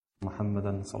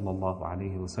محمدا صلى الله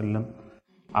عليه وسلم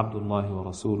عبد الله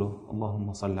ورسوله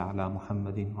اللهم صل على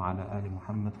محمد وعلى آل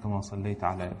محمد كما صليت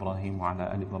على إبراهيم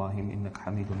وعلى آل إبراهيم إنك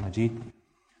حميد مجيد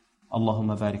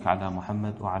اللهم بارك على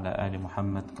محمد وعلى آل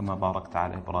محمد كما باركت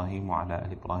على إبراهيم وعلى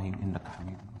آل إبراهيم إنك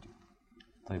حميد مجيد.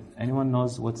 طيب, anyone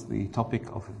knows what's the topic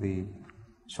of the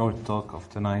short talk of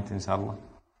tonight, inshallah?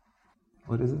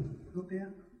 What is it? Ruqyah.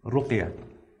 Ruqyah.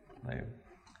 طيب.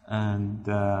 And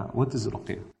what is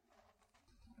Ruqyah?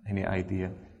 Any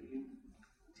idea?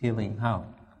 Healing, how?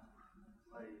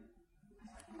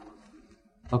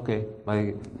 Okay,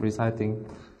 by reciting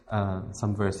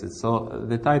some verses. So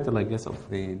the title, I guess, of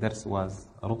the dars was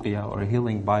Ruqyah, or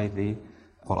healing by the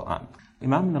Quran.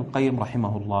 Imam al-Qayyim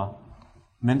rahimahullah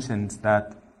mentions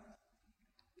that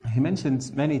he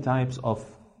mentions many types of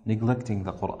neglecting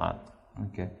the Quran.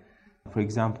 Okay, for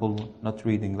example, not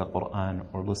reading the Quran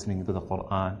or listening to the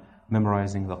Quran,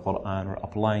 memorizing the Quran or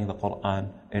applying the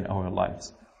Quran in our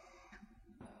lives.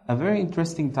 A very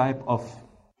interesting type of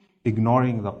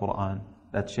ignoring the Quran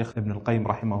that Shaykh Ibn al-Qayyim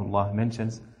rahimahullah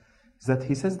mentions is that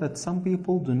he says that some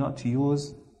people do not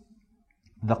use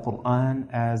the Quran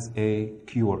as a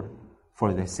cure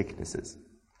for their sicknesses.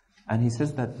 And he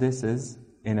says that this is,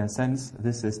 in a sense,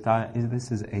 this is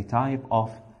a type of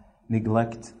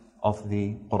neglect of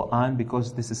the Quran,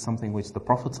 because this is something which the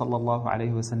Prophet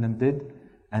ﷺ did,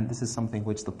 and this is something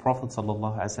which the Prophet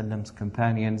ﷺ's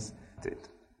companions did.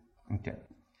 Okay.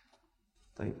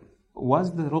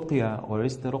 Was the Ruqyah, or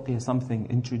is the Ruqyah something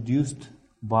introduced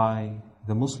by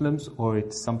the Muslims, or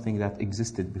it's something that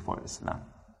existed before Islam?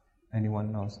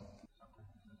 Anyone knows?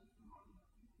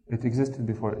 It existed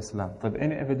before Islam. But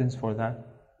any evidence for that?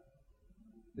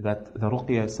 That the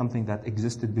Ruqyah is something that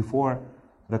existed before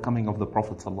the coming of the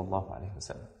Prophet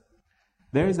ﷺ.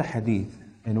 There is a hadith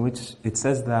in which it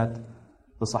says that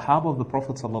the Sahaba of the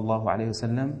Prophet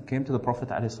ﷺ came to the Prophet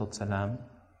ﷺ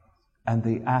and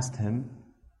they asked him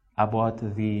about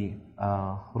the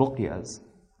Ruqyahs,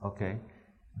 okay,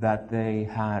 that they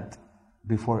had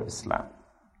before Islam.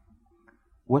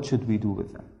 What should we do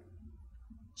with them?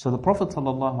 So the Prophet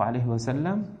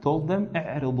ﷺ told them,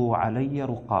 اعرضوا علي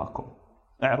رقاكم.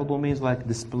 اعرضوا means like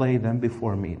display them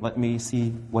before me. Let me see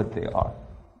what they are.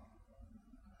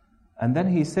 And then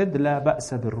he said, لا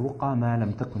بأس بالرقى ما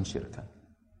لم تكن شركا.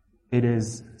 It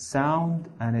is sound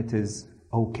and it is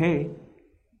okay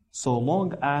so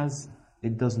long as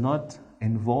it does not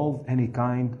involve any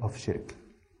kind of shirk.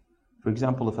 For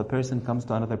example, if a person comes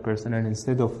to another person and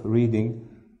instead of reading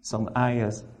some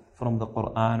ayahs from the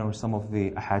Quran or some of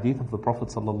the hadith of the Prophet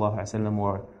ﷺ,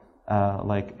 or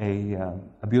like a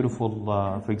beautiful,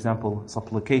 for example,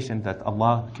 supplication that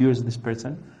Allah cures this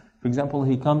person. For example,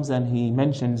 he comes and he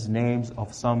mentions names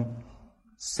of some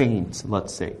saints,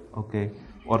 let's say, okay,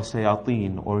 or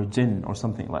shayateen, or jinn, or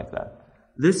something like that.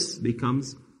 This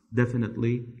becomes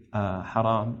definitely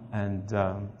haram, and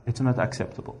it's not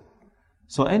acceptable.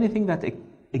 So anything that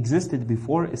existed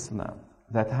before Islam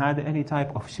that had any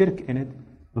type of shirk in it,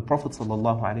 the Prophet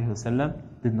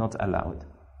ﷺ did not allow it.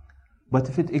 But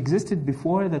if it existed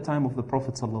before the time of the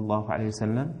Prophet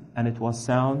ﷺ and it was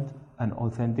sound and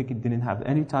authentic, it didn't have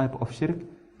any type of shirk,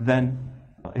 then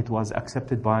it was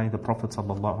accepted by the Prophet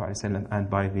ﷺ and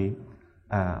by the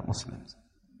Muslims.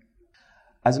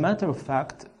 As a matter of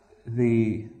fact,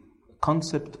 the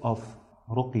concept of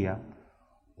Ruqyah,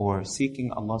 or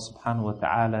seeking Allah subhanahu wa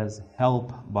ta'ala's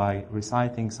help by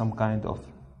reciting some kind of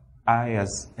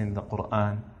ayahs in the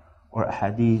Quran or a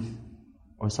hadith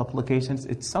or supplications,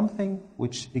 it's something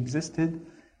which existed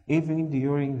even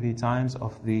during the times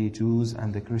of the Jews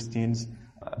and the Christians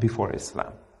before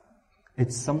Islam.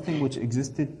 It's something which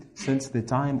existed since the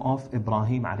time of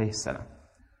Ibrahim alayhi salam.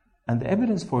 And the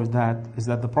evidence for that is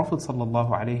that the Prophet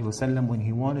sallallahu alayhi wasallam, when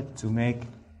he wanted to make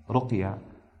Ruqyah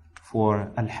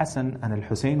for Al-Hasan and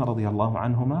Al-Husayn radiyallahu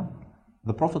anhuma,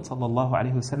 the Prophet sallallahu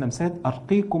alayhi wasallam said,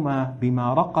 أَرْقِيكُمَا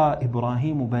بِمَا رَقَى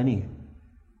إِبْرَاهِيمُ بَنِيهِ.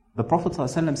 The Prophet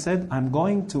sallallahu alayhi wasallam said, I'm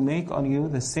going to make on you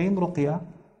the same Ruqyah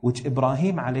which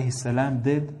Ibrahim alayhi salam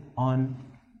did on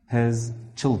his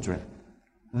children.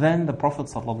 Then the Prophet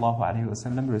sallallahu alayhi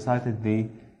wasallam recited the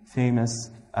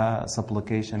famous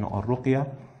supplication or Ruqyah,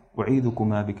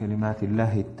 أعيذكما بكلمات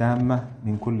الله التامة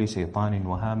من كل شيطان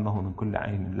وهامة ومن كل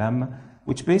عين لامة,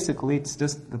 which basically it's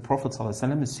just the Prophet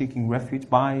ﷺ is seeking refuge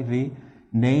by the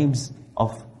names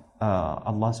of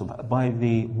Allah, by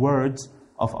the words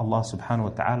of Allah subhanahu wa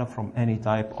ta'ala from any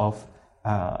type of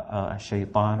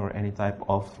shaitan or any type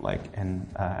of like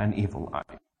an evil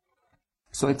eye.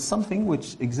 So it's something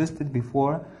which existed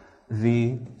before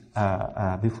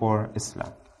before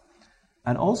Islam.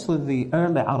 And also the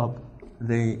early Arab,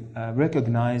 they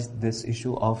recognized this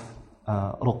issue of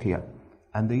Ruqyah.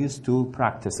 and they used to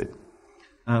practice it.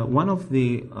 One of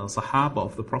the Sahaba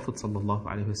of the Prophet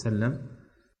ﷺ,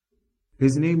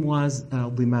 his name was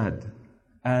Dimad.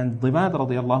 And Dimad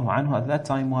radiallahu anhu at that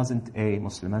time wasn't a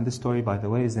Muslim. And this story, by the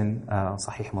way, is in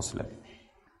Sahih Muslim.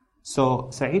 So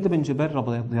Sa'id ibn Jubair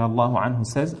radiallahu anhu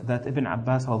says that Ibn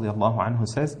Abbas radiallahu anhu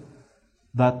says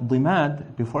that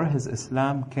Dimad, before his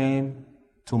Islam, came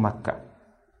to Mecca.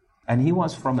 And he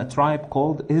was from a tribe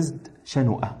called Izd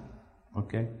Shanu'ah.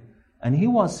 Okay? And he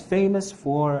was famous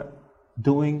for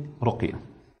doing Ruqyah.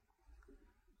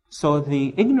 So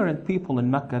the ignorant people in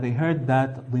Mecca, they heard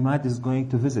that Dimad is going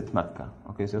to visit Mecca.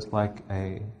 Okay, it's just like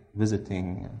a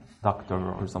visiting doctor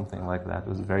or something like that. It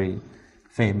was very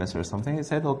famous or something. He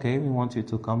said, okay, we want you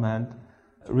to come and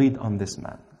read on this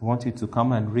man. We want you to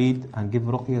come and read and give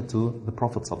Ruqyah to the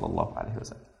Prophet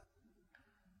ﷺ.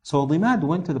 So Dimad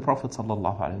went to the Prophet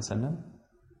ﷺ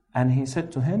and he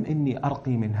said to him, Inni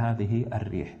arqi min hadihi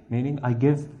ar-rih, meaning I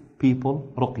give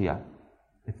people Ruqyah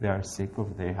if they are sick or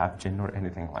if they have jinn or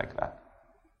anything like that.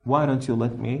 Why don't you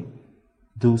let me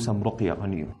do some Ruqyah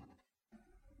on you?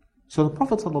 So the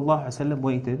Prophet ﷺ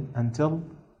waited until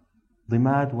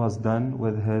Dimad was done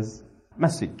with his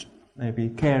message, maybe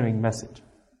carrying message.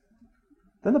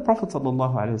 Then the Prophet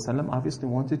ﷺ obviously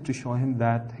wanted to show him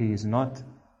that he is not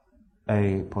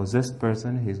a possessed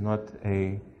person, he is not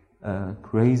a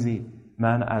crazy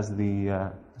man as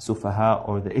the Sufaha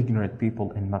or the ignorant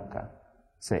people in Mecca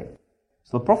say.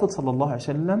 So the Prophet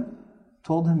ﷺ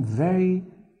told him very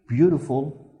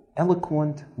beautiful,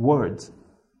 eloquent words,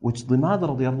 which Dimad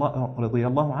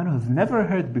radiallahu anhu have never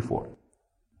heard before.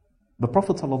 The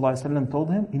Prophet ﷺ told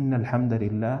him, إِنَّ الْحَمْدَ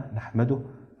لِلَّهِ نَحْمَدُهُ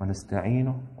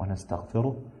وَنَسْتَعِينُهُ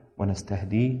وَنَسْتَغْفِرُهُ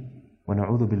وَنَسْتَهْدِيهُ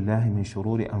وَنَعُوذُ بِاللَّهِ مِنْ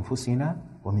شُرُورِ أَنفُسِنَا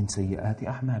وَمِنْ سَيِّئَاتِ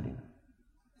أَعْمَالِنَا.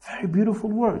 Very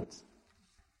beautiful words.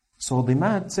 So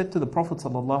Dimad said to the Prophet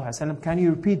ﷺ, can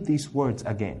you repeat these words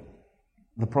again?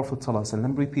 The Prophet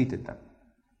ﷺ repeated them.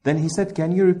 Then he said,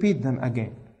 can you repeat them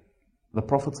again? The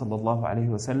Prophet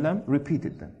ﷺ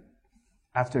repeated them.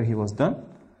 After he was done,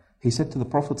 he said to the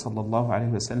Prophet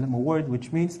ﷺ a word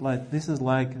which means like this is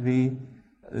like the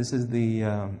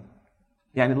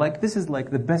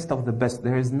best of the best.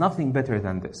 There is nothing better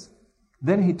than this.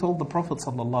 Then he told the Prophet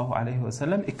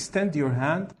ﷺ, extend your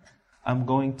hand. I'm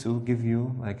going to give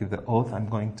you like the oath. I'm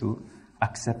going to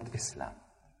accept Islam.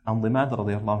 And Dimad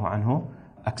radiallahu anhu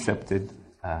accepted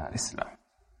Islam.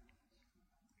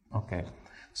 Okay.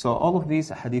 So all of these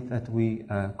hadith that we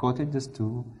quoted just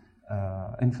to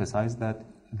emphasize that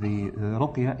the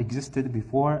Ruqyah existed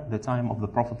before the time of the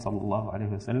Prophet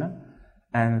ﷺ,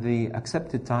 and the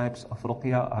accepted types of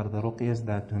Ruqyah are the Ruqyahs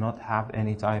that do not have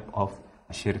any type of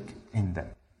shirk in them.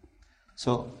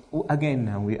 So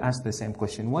again, we ask the same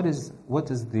question: what is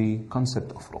the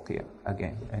concept of Ruqyah?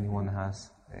 Again, anyone has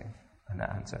an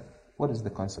answer? What is the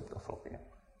concept of Ruqyah?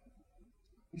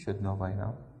 You should know by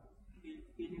now.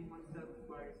 Healing oneself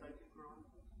by reciting Quran.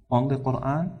 Only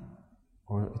Quran,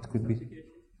 or it could be.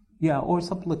 Yeah, or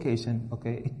supplication.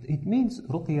 Okay, it means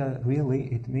Ruqyah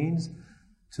really. It means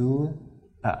to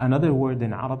another word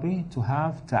in Arabic to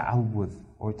have ta'awudh,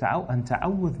 or and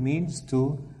ta'awudh means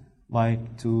to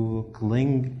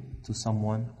cling to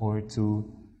someone or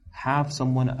to have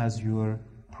someone as your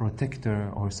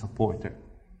protector or supporter.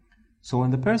 So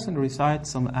when the person recites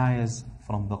some ayahs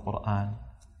from the Quran,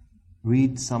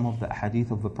 read some of the hadith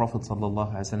of the Prophet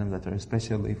ﷺ that are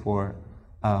especially for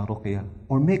Ruqyah,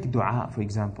 or make dua, for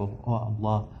example, oh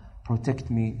Allah,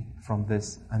 protect me from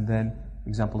this, and then, for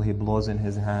example, he blows in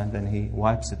his hand and he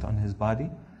wipes it on his body.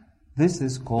 This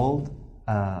is called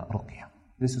Ruqyah.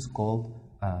 This is called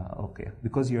Ruqyah,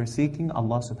 because you're seeking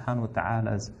Allah subhanahu wa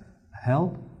ta'ala's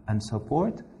help and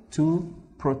support to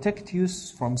protect you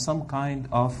from some kind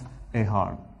of a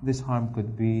harm. This harm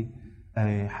could be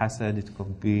a hasad, it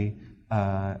could be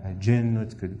a jinn,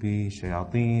 it could be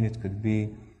shayateen, it could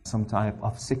be some type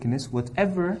of sickness.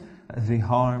 Whatever the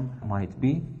harm might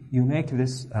be, you make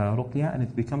this Ruqyah and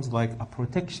it becomes like a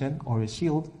protection or a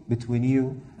shield between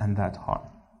you and that harm.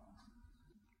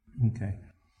 Okay.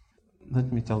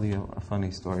 Let me tell you a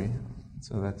funny story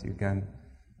so that you can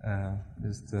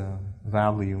just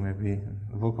value maybe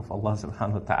the book of Allah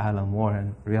subhanahu wa ta'ala more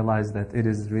and realize that it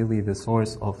is really the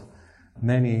source of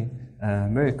many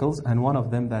miracles, and one of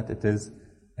them that it is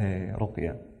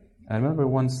Ruqyah. I remember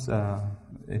once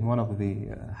in one of the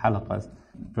halaqas,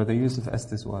 Brother Yusuf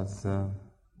Estes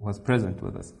was present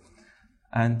with us,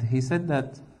 and he said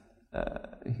that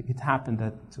it happened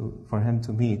that for him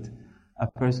to meet a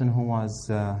person who was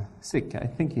sick. I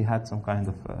think he had some kind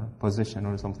of possession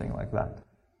or something like that.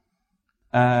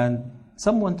 And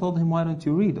someone told him, why don't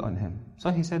you read on him?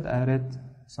 So he said, I read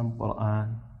some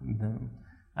Quran.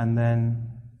 And then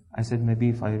I said, maybe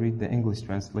if I read the English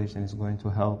translation, it's going to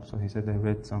help. So he said, I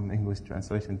read some English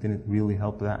translation, didn't really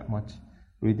help that much.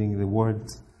 Reading the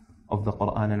words of the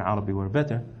Quran in Arabic were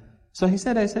better. So he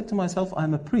said, I said to myself,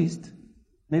 I'm a priest.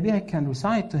 Maybe I can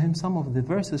recite to him some of the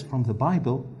verses from the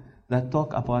Bible that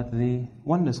talk about the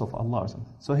oneness of Allah.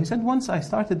 So he said, once I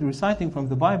started reciting from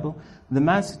the Bible, the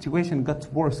man's situation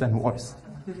got worse and worse.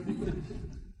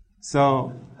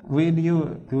 So when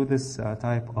you do this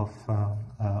type of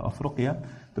ruqyah,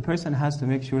 the person has to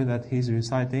make sure that he's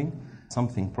reciting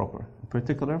something proper. In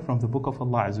particular, from the book of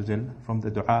Allah Azza wa Jal, from the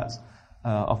du'as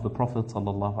of the Prophet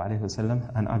sallallahu alaihi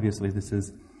wasallam, and obviously this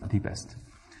is the best.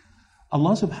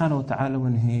 Allah subhanahu wa ta'ala,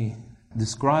 when He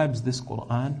describes this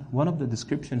Qur'an, one of the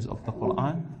descriptions of the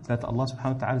Qur'an that Allah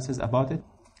subhanahu wa ta'ala says about it,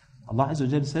 Allah Azza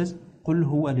wa Jal says, قُلْ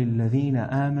هُوَ لِلَّذِينَ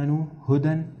آمَنُوا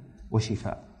هُدًى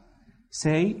وَشِفَاءً.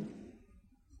 Say,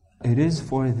 it is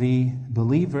for the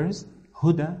believers,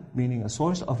 huda, meaning a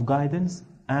source of guidance,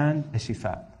 and a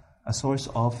shifa, a source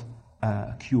of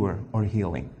cure or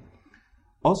healing.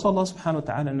 Also Allah subhanahu wa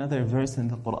ta'ala, another verse in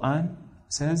the Qur'an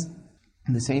says,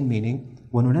 the same meaning,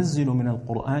 وَنُنَزِّلُ مِنَ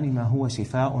الْقُرْآنِ مَا هُوَ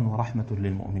شِفَاءٌ وَرَحْمَةٌ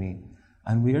لِلْمُؤْمِنِينَ.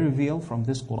 And we reveal from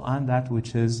this Qur'an that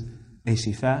which is a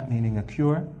shifa, meaning a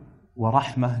cure,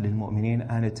 وَرَحْمَةٌ لِلْمُؤْمِنِينَ,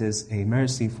 and it is a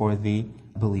mercy for the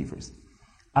believers.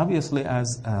 Obviously,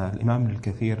 as Imam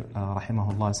al-Kathir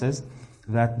rahimahullah says,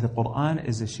 that the Qur'an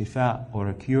is a shifa or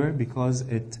a cure because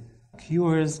it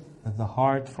cures the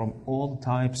heart from all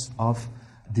types of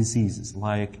diseases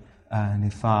like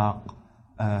nifaq,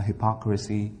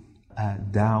 hypocrisy,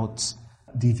 doubts,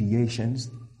 deviations.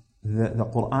 The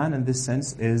Qur'an in this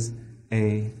sense is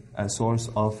a source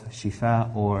of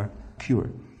shifa or cure.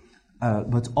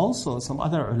 But also some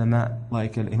other ulama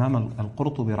like Imam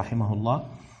al-Qurtubi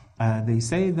rahimahullah, they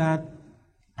say that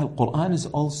Al-Qur'an is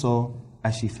also a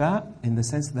shifa in the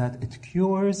sense that it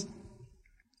cures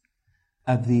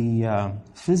the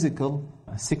physical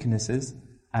sicknesses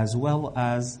as well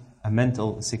as a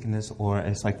mental sickness or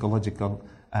a psychological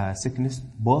sickness.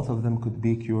 Both of them could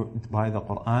be cured by the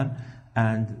Qur'an,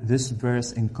 and this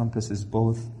verse encompasses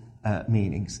both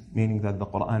meanings, meaning that the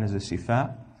Qur'an is a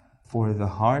shifa for the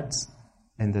hearts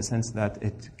in the sense that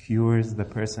it cures the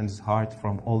person's heart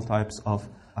from all types of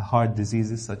heart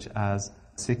diseases such as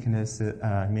sickness,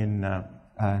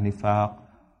 nifaq,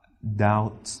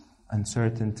 doubt,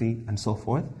 uncertainty, and so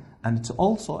forth. And it's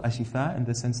also a shifa in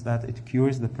the sense that it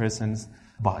cures the person's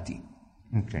body.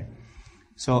 Okay.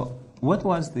 So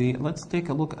let's take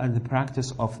a look at the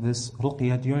practice of this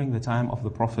ruqyah during the time of the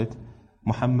Prophet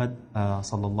Muhammad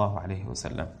sallallahu alayhi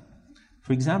wasallam.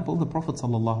 For example, the Prophet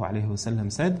sallallahu alayhi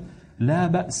wasallam said, لا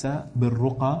بأس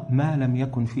بالرقى ما لم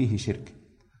يكن فيه شرك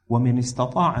ومن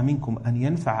استطاع منكم أن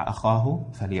ينفع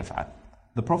أخاه فليفعل.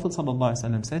 The Prophet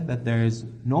ﷺ said that there is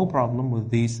no problem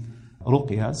with these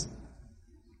ruqyahs,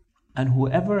 and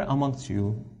whoever amongst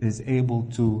you is able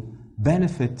to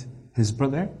benefit his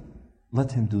brother,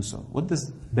 let him do so. What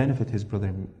does benefit his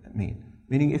brother mean?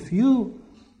 Meaning, if you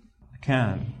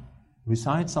can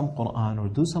recite some Qur'an or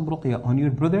do some ruqyah on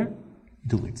your brother,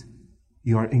 do it.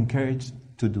 You are encouraged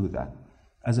to do that.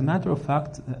 As a matter of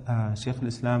fact, Shaykh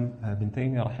al-Islam bin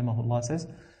Taymiyyah rahimahullah says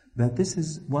that this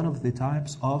is one of the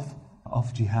types of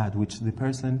jihad which the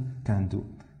person can do,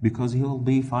 because he will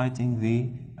be fighting the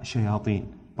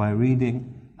shayateen by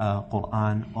reading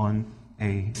Qur'an on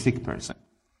a sick person.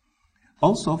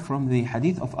 Also from the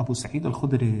hadith of Abu Sa'id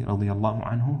al-Khudri radiyallahu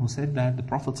anhu, who said that the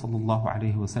Prophet sallallahu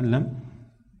alayhi wasallam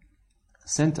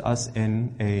sent us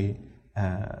in a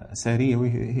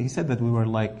sariyah. He said that we were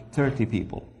like 30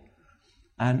 people.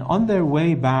 And on their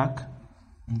way back,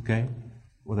 okay,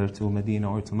 whether to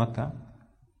Medina or to Mecca,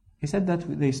 he said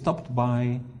that they stopped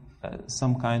by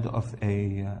some kind of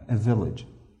a village.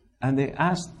 And they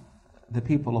asked the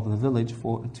people of the village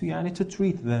to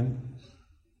treat them.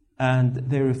 And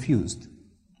they refused.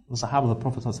 The Sahaba of the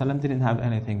Prophet ﷺ didn't have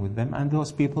anything with them, and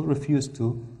those people refused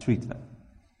to treat them.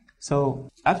 So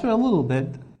after a little bit,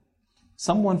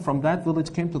 someone from that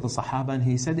village came to the Sahaba and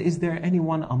he said, is there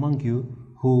anyone among you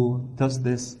who does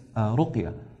this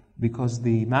ruqyah? Because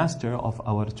the master of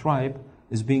our tribe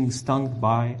is being stung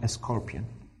by a scorpion.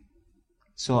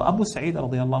 So Abu Sa'id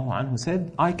radiallahu anhu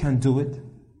said, I can do it,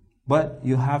 but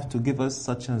you have to give us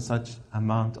such and such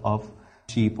amount of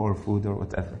sheep or food or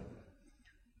whatever.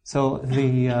 So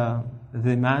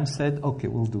the man said, okay,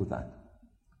 we'll do that.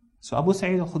 So Abu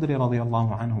Sa'id al-Khudri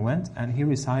radiallahu anhu went and he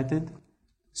recited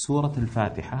Surah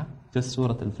Al-Fatiha, just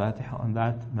Surah Al-Fatiha on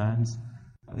that man's,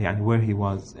 where he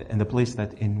was, in the place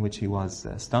in which he was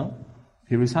stung.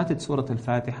 He recited Surah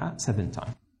Al-Fatiha 7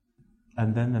 times.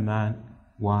 And then the man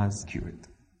was cured.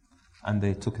 And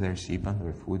they took their sheep and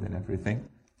their food and everything.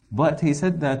 But he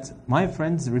said that my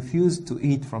friends refused to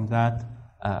eat from that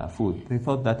food. They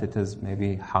thought that it is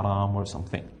maybe haram or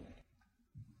something.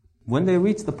 When they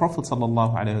reached the Prophet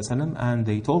ﷺ and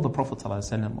they told the Prophet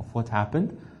ﷺ of what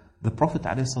happened, the Prophet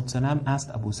ﷺ asked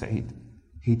Abu Sa'id.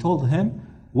 He told him,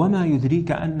 وَمَا يُدْرِيكَ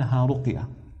أَنَّهَا رُقْيَةٌ.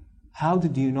 How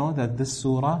did you know that this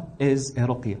surah is a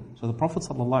ruqyah? So the Prophet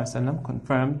ﷺ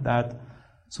confirmed that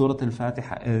Surah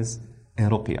Al-Fatiha is a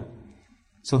ruqyah.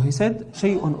 So he said,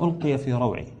 شَيْءٌ أُلْقِيَ فِي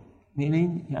رَوْعِي.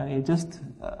 Meaning, I just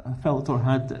felt or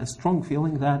had a strong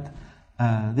feeling that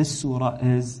this surah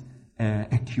is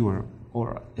a cure.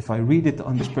 Or if I read it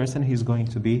on this person, he's going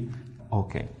to be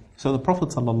okay. So the Prophet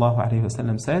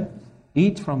ﷺ said,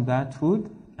 eat from that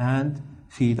food and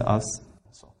feed us.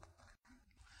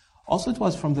 Also, it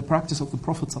was from the practice of the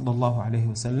Prophet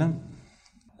ﷺ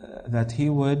that he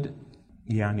would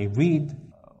read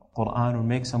Qur'an or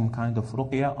make some kind of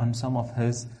ruqyah on some of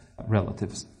his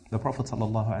relatives. The Prophet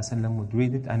ﷺ would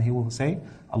read it and he will say,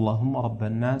 Allahumma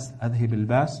rabban nas adhib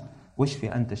al-bas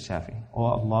washfi anta shafi. O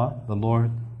Allah, the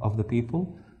Lord of the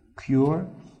people, cure,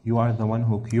 you are the one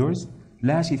who cures.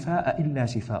 La shifaa illa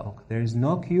shifa'uk. There is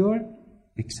no cure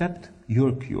except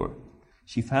your cure.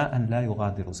 Shifaan la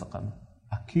yughadiru saqama.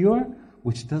 A cure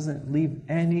which doesn't leave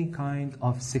any kind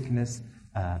of sickness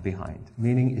behind.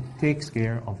 Meaning it takes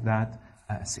care of that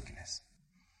sickness.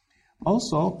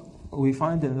 Also, we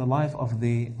find in the life of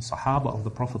the Sahaba of the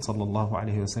Prophet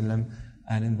ﷺ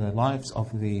and in the lives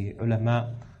of the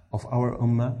ulama of our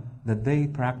ummah that they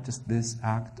practiced this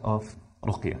act of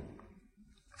ruqyah.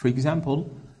 For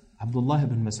example, Abdullah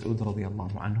ibn Mas'ud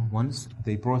radiallahu anhu, once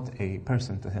they brought a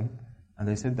person to him and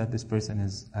they said that this person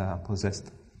is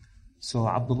possessed. So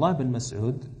Abdullah ibn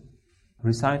Mas'ud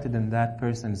recited in that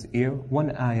person's ear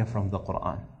one ayah from the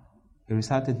Qur'an. He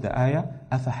recited the ayah,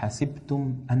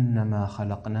 أَفَحَسِبْتُمْ أَنَّمَا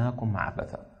خَلَقْنَاكُمْ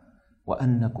عَبَثًا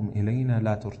وَأَنَّكُمْ إِلَيْنَا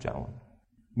لَا تُرْجَعُونَ.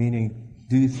 Meaning,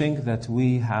 do you think that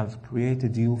we have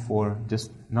created you for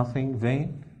just nothing,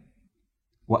 vain?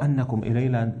 وَأَنَّكُمْ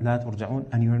إِلَيْنَا لَا تُرْجَعُونَ.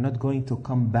 And you're not going to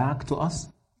come back to us?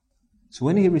 So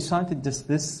when he recited just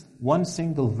this one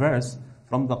single verse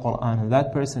from the Qur'an in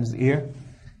that person's ear,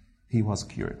 he was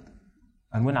cured.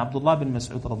 And when Abdullah bin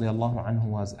Mas'ud radiallahu anhu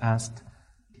was asked,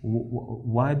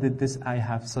 why did this ayah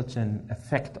have such an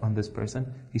effect on this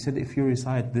person? He said, if you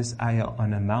recite this ayah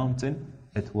on a mountain,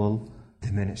 it will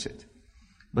diminish it.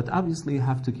 But obviously you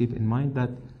have to keep in mind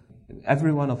that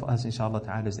every one of us, inshallah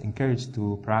ta'ala, is encouraged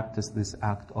to practice this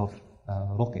act of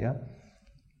ruqyah.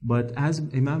 But as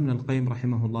Imam al-Qayyim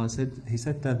rahimahullah said, he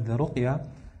said that the ruqyah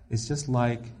is just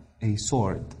like a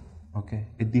sword. Okay?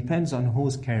 It depends on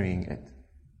who's carrying it.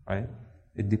 Right?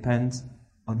 It depends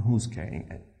on who's carrying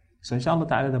it. So inshallah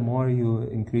ta'ala, the more you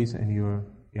increase in your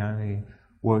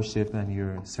worship and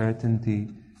your certainty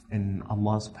in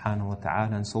Allah subhanahu wa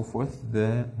ta'ala and so forth,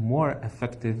 the more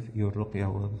effective your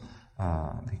ruqyah will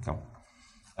become.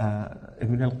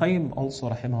 Ibn al-Qayyim also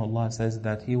rahimahullah says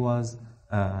that he was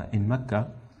in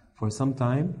Mecca for some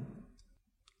time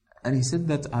and he said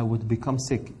that I would become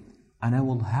sick and I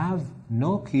will have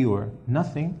no cure,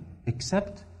 nothing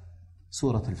except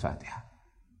Surah Al-Fatiha.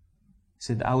 He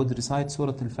said, I would recite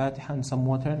Surah Al-Fatiha in some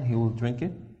water and he will drink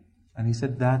it. And he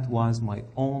said, that was my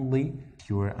only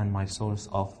cure and my source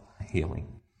of healing.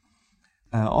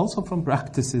 Also from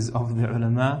practices of the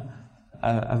ulama,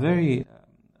 a very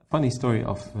funny story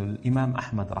of Imam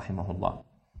Ahmad rahimahullah.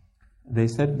 They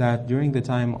said that during the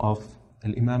time of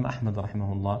Imam Ahmad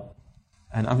rahimahullah,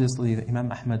 and obviously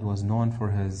Imam Ahmad was known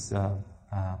for his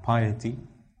piety,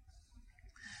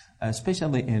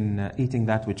 especially in eating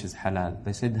that which is halal.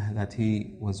 They said that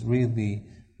he was really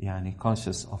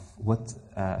cautious of what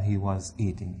he was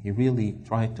eating. He really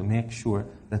tried to make sure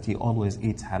that he always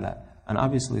eats halal. And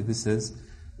obviously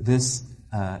this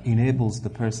enables the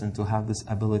person to have this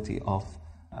ability of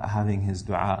having his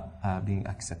dua being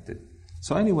accepted.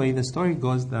 So anyway, the story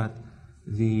goes that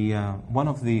one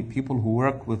of the people who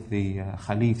worked with the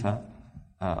Khalifa,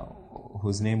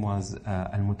 whose name was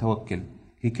Al-Mutawakkil,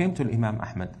 he came to Imam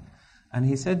Ahmad. And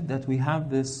he said that we have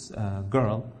this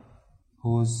girl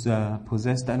who's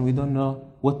possessed and we don't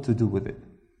know what to do with it.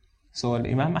 So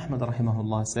Imam Ahmad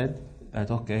rahimahullah said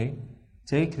that, okay,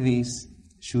 take these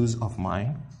shoes of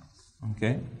mine,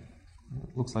 okay?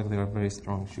 It looks like they are very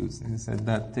strong shoes. And he said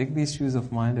that, take these shoes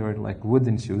of mine, they were like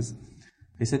wooden shoes.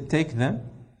 He said, take them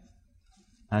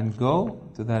and go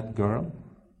to that girl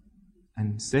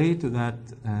and say to that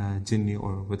jinni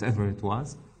or whatever it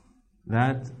was,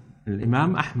 that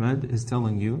Imam Ahmad is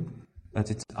telling you that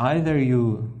it's either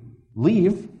you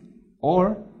leave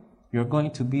or you're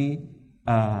going to be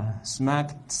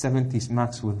smacked 70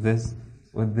 smacks with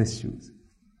this shoes.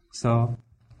 So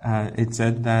it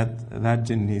said that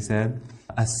jinni said,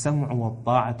 السمع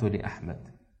والطاعة لأحمد.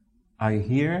 I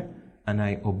hear and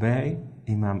I obey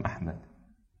Imam Ahmad.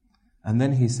 And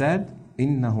then he said,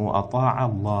 إنه أطاع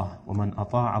الله ومن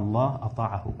أطاع الله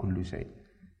أطاعه كل شيء.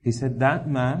 He said that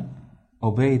man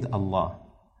obeyed Allah,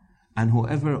 and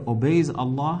whoever obeys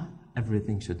Allah,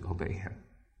 everything should obey him.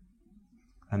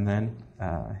 And then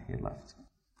he left.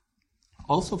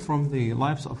 Also from the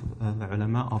lives of the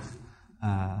ulama of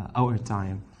our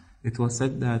time, it was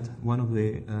said that one of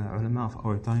the ulama of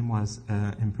our time was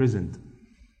imprisoned.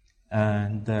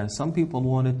 And some people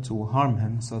wanted to harm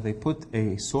him, so they put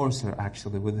a sorcerer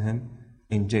actually with him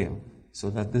in jail, so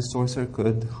that this sorcerer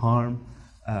could harm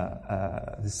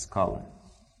this scholar.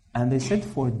 And they said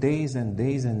for days and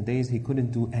days and days he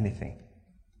couldn't do anything.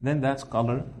 Then that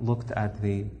scholar looked at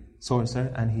the sorcerer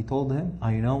and he told him,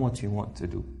 I know what you want to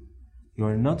do. You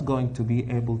are not going to be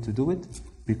able to do it,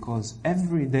 because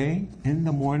every day in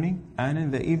the morning and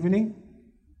in the evening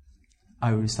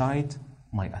I recite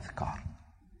my adhkar.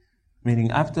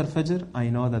 Meaning after Fajr, I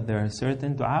know that there are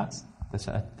certain du'as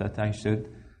that I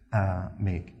should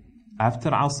make.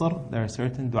 After Asr, there are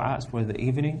certain du'as for the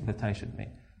evening that I should make.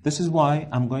 This is why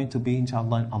I'm going to be,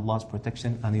 inshallah, in Allah's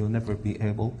protection, and you'll never be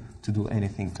able to do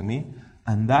anything to me.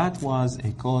 And that was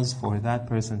a cause for that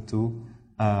person to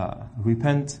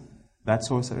repent, that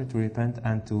sorcerer to repent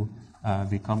and to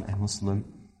become a Muslim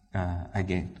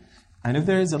again. And if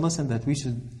there is a lesson that we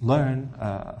should learn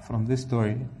from this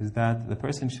story, is that the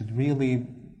person should really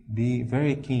be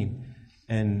very keen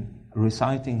in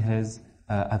reciting his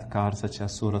adhkar, such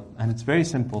as Surah, and it's very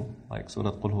simple, like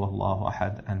Surah Qul Huwallahu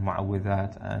Ahad and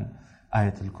Mu'awwidhat and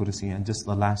Ayat al-Kursi, and just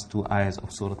the last 2 ayahs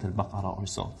of Surah al-Baqarah or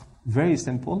so. Very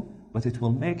simple, but it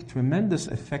will make tremendous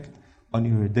effect on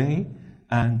your day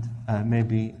and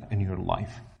maybe in your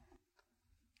life.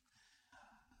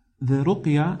 The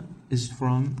Ruqyah is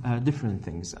from different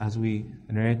things, as we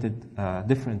narrated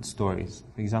different stories.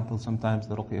 For example, sometimes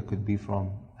the Ruqyah could be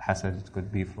from hasad, it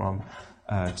could be from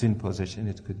jinn possession,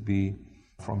 it could be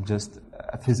from just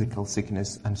physical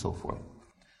sickness and so forth.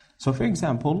 So for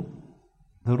example,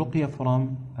 the Ruqyah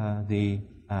from the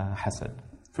hasad.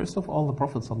 First of all, the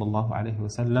Prophet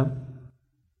ﷺ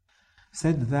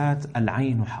said that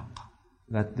al-aynu haqq,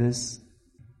 that this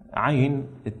ayn,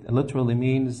 it literally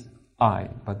means eye,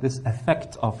 but this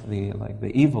effect of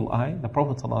the evil eye, the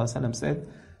Prophet ﷺ said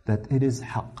that it is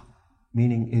haqq,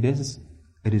 meaning it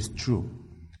is true.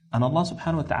 And Allah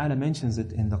subhanahu wa ta'ala mentions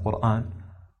it in the Quran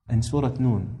in Surah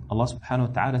Noon. Allah subhanahu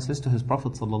wa ta'ala says to His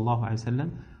Prophet sallallahu alayhi wa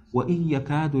sallam, وَإِن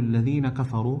يَكَادُ الَّذِينَ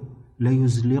كَفَرُوا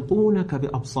لَيُزْلِقُونَكَ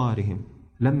بِأَبْصَارِهِمْ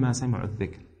لَمَّا سَمِعُوا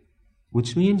الذِّكْرِ.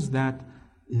 Which means that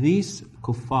these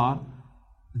kuffar,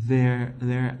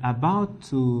 they're about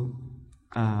to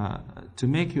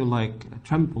make you like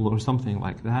tremble or something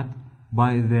like that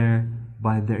by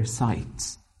their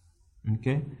sights.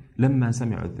 Okay? لَمَّا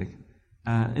سَمِعُوا الذِّكْرِ.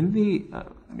 In the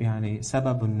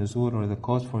sabab al-nuzul, or the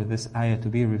cause for this ayah to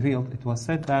be revealed, it was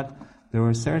said that there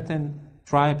were certain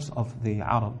tribes of the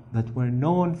Arab that were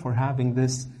known for having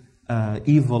this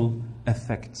evil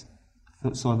effect.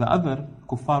 So the other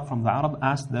kuffar from the Arab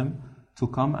asked them to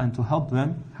come and to help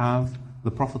them have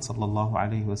the Prophet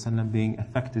ﷺ being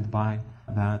affected by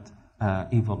that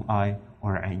evil eye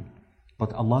or ayn.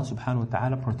 But Allah subhanahu wa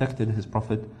ta'ala protected His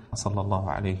Prophet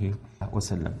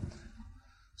ﷺ.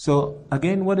 So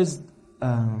again, what is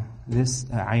this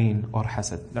ayn or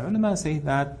hasad? The ulama say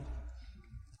that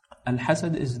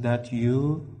al-hasad is that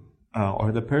you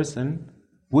or the person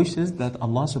wishes that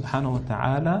Allah subhanahu wa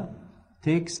ta'ala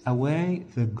takes away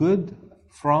the good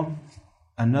from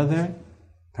another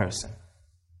person.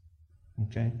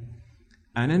 Okay?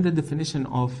 And in the definition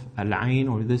of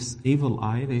al-ayn, or this evil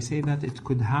eye, they say that it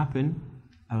could happen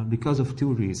because of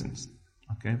 2 reasons.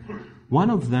 Okay? One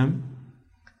of them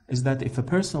is that if a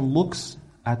person looks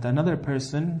at another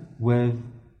person with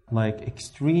like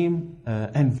extreme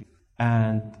envy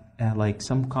and like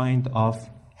some kind of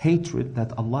hatred,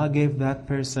 that Allah gave that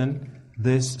person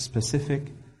this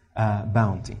specific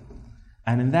bounty.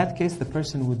 And in that case, the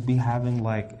person would be having,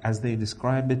 like, as they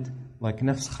describe it, like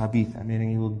nafs khabitha,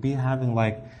 meaning he would be having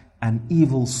like an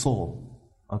evil soul.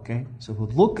 Okay? So he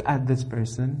would look at this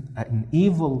person, at an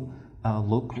evil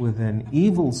look with an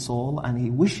evil soul, and he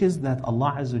wishes that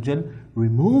Allah Azza wa Jal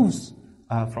removes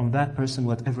from that person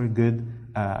whatever good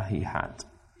he had.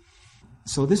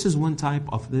 So this is one type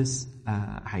of this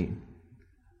ayn.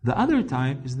 The other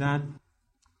type is that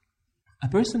a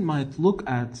person might look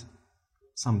at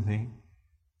something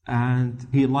and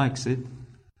he likes it,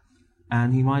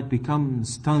 and he might become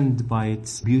stunned by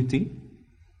its beauty,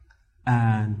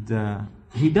 and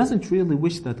he doesn't really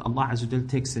wish that Allah Azza wa Jal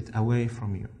takes it away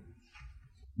from you.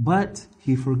 but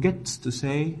he forgets to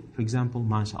say, for example,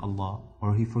 MashaAllah,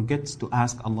 or he forgets to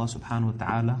ask Allah subhanahu wa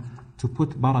ta'ala to put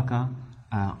barakah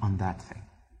on that thing.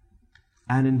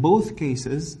 And in both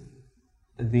cases,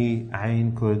 the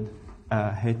ayn could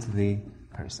hit the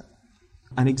person.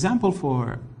 An example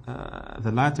for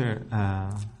the latter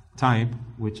type,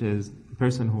 which is a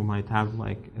person who might have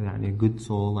like a good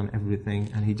soul and everything,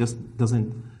 and he just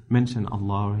doesn't mention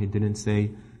Allah, or he didn't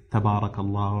say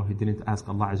Tabarakallah, or he didn't ask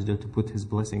Allah Azza wa Jal to put His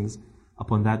blessings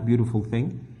upon that beautiful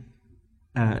thing,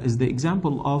 is the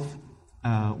example of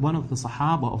one of the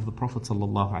Sahaba of the Prophet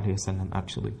sallallahu alaihi wasallam.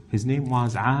 Actually, his name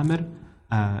was Amir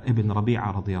ibn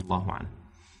Rabi'a radiyallahu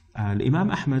anhu.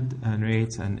 Imam Ahmad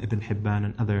narrates, and Ibn Hibban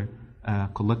and other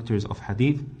collectors of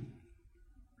hadith,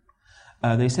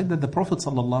 they said that the Prophet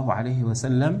sallallahu alaihi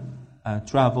wasallam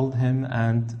traveled, him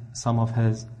and some of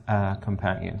his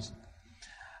companions.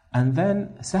 And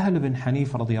then Sahal ibn Hanif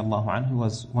radiyallahu anhu, who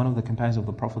was one of the companions of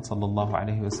the Prophet sallallahu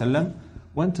alaihi wasallam,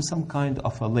 went to some kind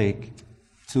of a lake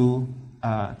to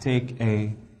take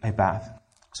a bath.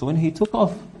 So when he took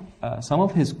off some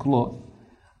of his clothes,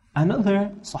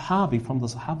 another Sahabi from the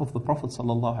Sahaba of the Prophet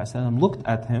sallallahu alaihi wasallam looked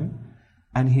at him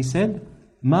and he said,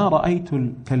 "Ma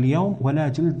ra'aytu kal-yawm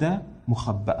wala jilda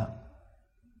mukhabba'a."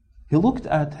 He looked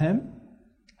at him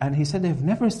and he said, "I've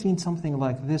never seen something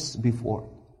like this before.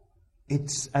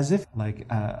 It's as if like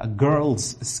a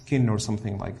girl's skin or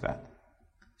something like that."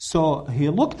 So he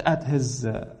looked at his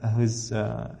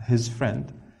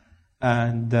friend,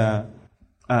 and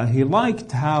he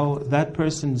liked how that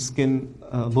person's skin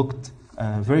looked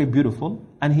very beautiful,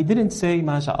 and he didn't say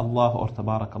MashaAllah or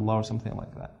Tabarakallah or something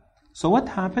like that. So what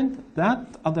happened?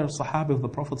 That other Sahabi of the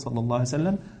Prophet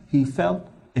ﷺ, he fell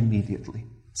immediately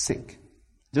sick,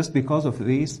 just because of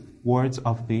these words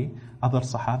of the other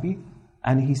Sahabi.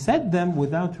 And he said them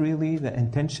without really the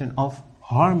intention of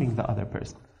harming the other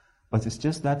person. But it's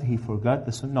just that he forgot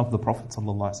the sunnah of the Prophet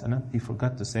ﷺ. He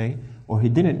forgot to say, or he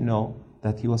didn't know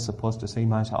that he was supposed to say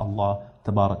MashaAllah,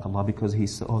 Tabarakallah, because he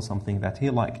saw something that he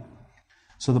liked.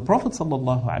 So the Prophet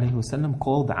ﷺ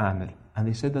called Amir, and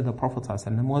they said that the Prophet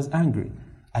ﷺ was angry.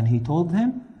 And he told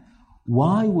him,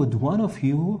 "Why would one of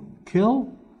you kill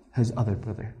his other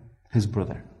brother, his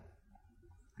brother?"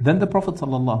 Then the Prophet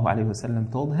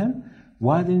ﷺ told him,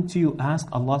 "Why didn't you ask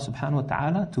Allah subhanahu wa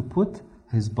ta'ala to put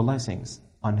His blessings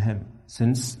on him,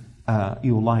 since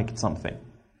you liked something?"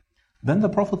 Then the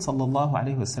Prophet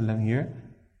ﷺ here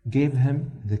gave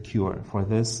him the cure for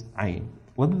this ayn.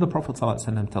 What did the Prophet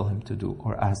ﷺ tell him to do,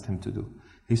 or asked him to do?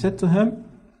 He said to him,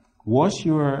 "Wash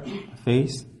your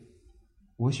face,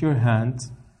 wash your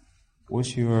hands,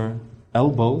 wash your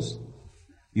elbows,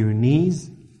 your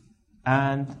knees,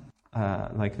 and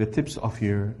like the tips of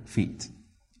your feet,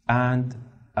 and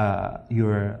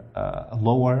your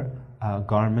lower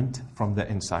garment from the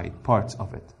inside, parts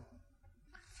of it.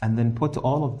 And then put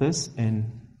all of this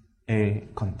in a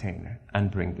container and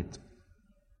bring it."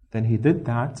 Then he did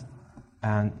that,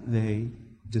 and they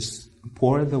just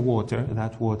poured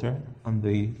that water on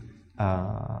the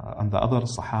other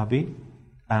Sahabi.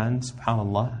 And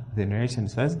subhanallah, the narration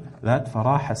says that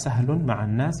فَرَاحَ سَهْلٌ مَعَ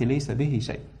النَّاسِ لَيْسَ بِهِ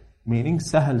شَيْءٍ, meaning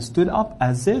Sahal stood up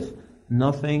as if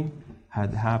nothing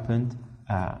had happened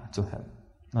to him.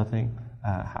 Nothing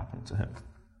happened to him.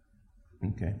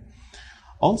 Okay.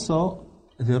 Also,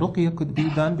 the ruqyah could be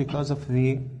done because of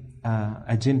a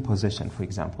jinn possession, for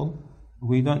example.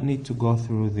 We don't need to go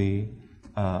through the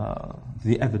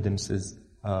evidences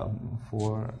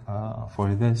for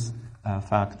this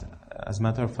fact. As a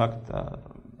matter of fact,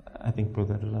 I think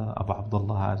Brother Abu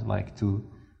Abdullah has like 2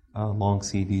 long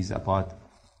CDs about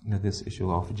this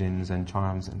issue of jinns and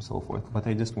charms and so forth. But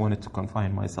I just wanted to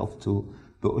confine myself to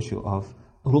the issue of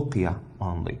ruqyah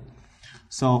only.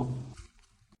 So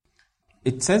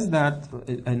it says that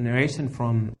a narration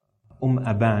from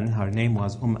Aban, her name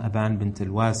was Aban bint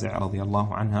al-Wazi'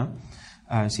 radiyallahu anha.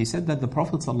 She said that the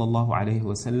Prophet sallallahu alaihi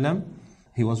wasallam,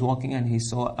 he was walking and he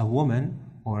saw a woman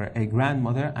or a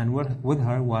grandmother, and with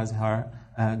her was her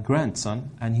grandson,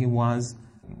 and he was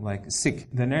like sick.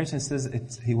 The narration says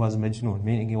he was majnoon,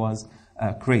 meaning he was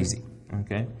crazy.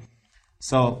 Okay,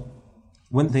 so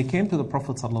when they came to the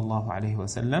Prophet sallallahu alaihi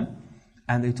wasallam,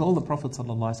 and they told the Prophet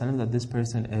sallallahu alaihi wasallam that this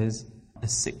person is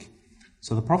sick.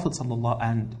 So the Prophet sallallahu,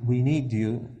 and we need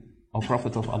you, O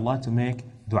Prophet of Allah, to make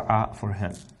dua for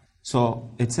him. So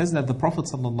it says that the Prophet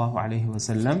sallallahu alaihi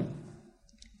wasallam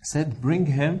said, "Bring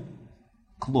him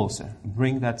closer,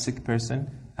 bring that sick person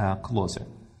closer."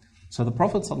 So the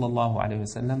Prophet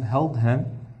ﷺ held him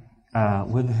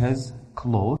with his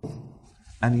cloth,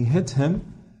 and he hit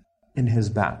him in his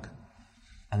back.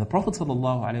 And the Prophet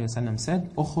ﷺ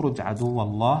said, "Ukhruj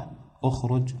aduwallah,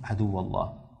 ukhruj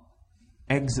aduwallah."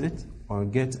 exit or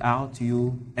get out,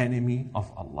 you enemy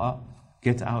of Allah.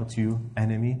 Get out, you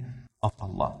enemy of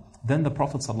Allah. Then the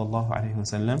Prophet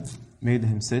ﷺ made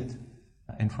him sit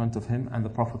in front of him, and the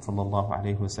Prophet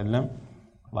ﷺ,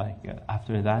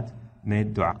 after that,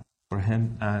 made dua for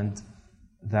him, and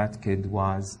that kid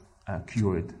was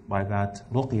cured by that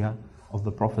ruqyah of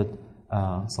the Prophet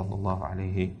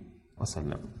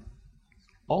ﷺ.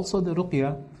 Also, the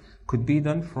ruqyah could be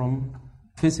done from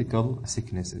physical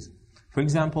sicknesses. For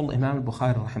example, Imam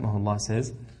al-Bukhari rahimahullah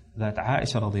says that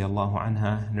Aisha radiallahu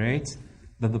anha narrates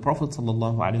that the Prophet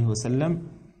ﷺ,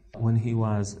 when he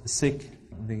was sick,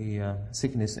 the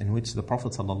sickness in which the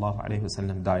Prophet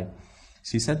ﷺ died,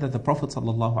 she said that the Prophet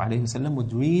ﷺ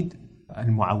would read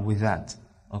al-mu'awwidhat.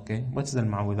 Okay, what is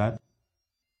al-mu'awwidhat?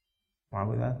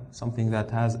 Mu'awwidhat, something that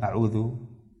has a'udhu,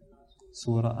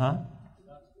 surah.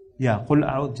 Yeah, قُلْ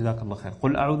أَعُوذُ جَزَاكَ اللَّهُ خَيْرًا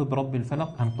قُلْ أَعُوذُ بِرَبِّ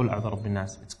الْفَلَقِ and قُلْ أَعُوذُ بِرَبِّ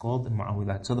النَّاسِ. It's called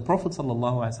al-mu'awwidhat. So the Prophet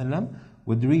ﷺ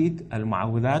would read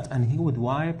al-mu'awwidhat and he would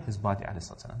wipe his body alayhi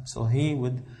salatu. So he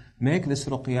would make this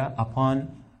ruqyah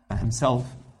upon himself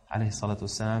alayhi salatu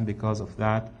wasalam because of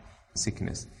that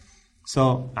sickness.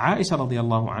 So Aisha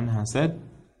radiallahu anha said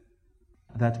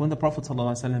that when the Prophet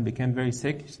ﷺ became very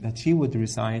sick, that she would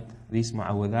recite these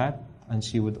mu'awwidhat, and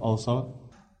she would also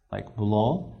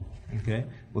blow, okay,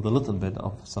 with a little bit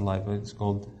of saliva. It's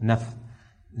called nafth.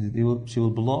 She will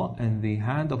blow in the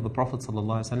hand of the Prophet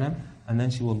ﷺ, and then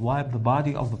she will wipe the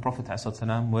body of the Prophet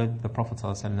ﷺ with the Prophet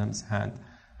ﷺ's hand.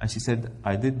 And she said,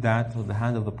 I did that with the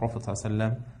hand of the Prophet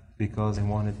ﷺ because I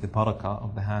wanted the barakah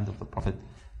of the hand of the Prophet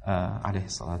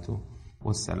ﷺ.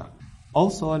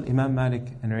 Also, Imam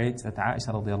Malik narrates that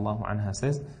Aisha radiallahu anha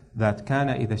says that كان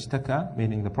إذا اشتكى,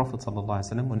 meaning the Prophet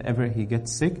ﷺ, whenever he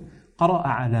gets sick, قرأ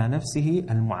على نفسه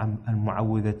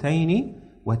المعوذتين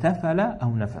وتفل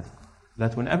أو نفث.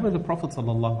 That whenever the Prophet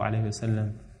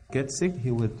ﷺ gets sick,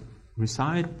 he would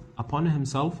recite upon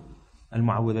himself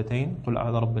المعوذتين قل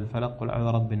أعوذ رب الفلق قل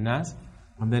أعوذ رب الناس,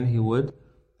 and then he would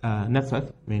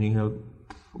نفث, meaning he'll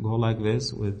go like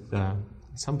this with,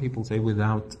 some people say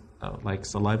without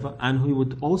saliva, and he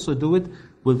would also do it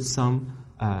with some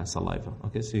saliva.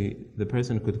 Okay, so the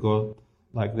person could go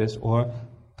like this or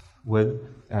with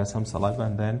some saliva,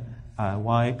 and then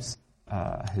wipes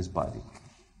his body.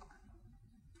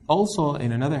 Also,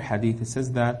 in another hadith, it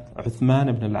says that Uthman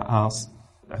ibn al-As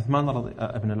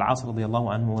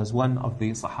radiallahu anhu was one of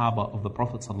the Sahaba of the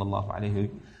Prophet sallallahu alaihi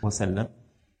wasallam,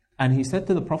 and he said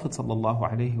to the Prophet sallallahu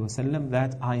alaihi wasallam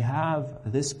that I have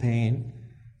this pain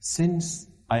since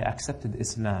I accepted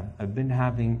Islam. I've been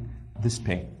having this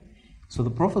pain. So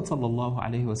the Prophet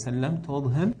ﷺ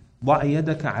told him, ضَعْ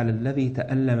يَدَكَ عَلَى الَّذِي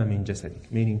تَأَلَّمَ مِنْ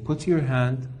جَسَدِكَ, meaning put your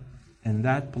hand in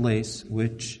that place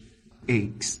which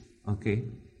aches. Okay?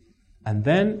 And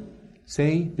then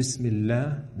say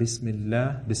Bismillah,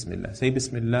 Bismillah, Bismillah. Say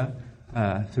Bismillah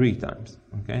 3 times.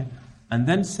 Okay? And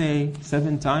then say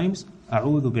 7 times,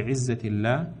 أعوذ بعزة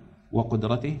الله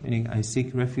وقدرته, meaning I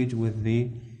seek refuge with the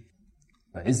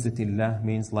Izzatillah,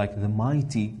 means the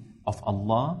mighty of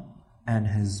Allah and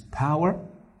His power.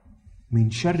 Min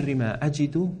sharri ma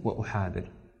ajidu wa uhadir,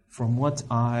 from what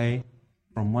I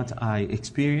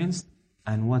experienced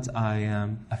and what I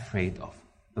am afraid of.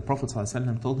 The Prophet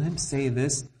ﷺ told him, say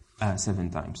this 7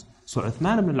 times. So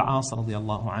Uthman ibn al-As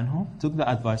radiallahu anhu took the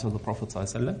advice of the Prophet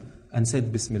ﷺ and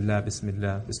said Bismillah,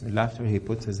 Bismillah, Bismillah, after he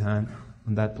put his hand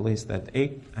on that place that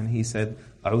ached, and he said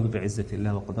أعوذ بعزة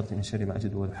الله وقدرته من شر ما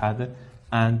أجد وأحاذر,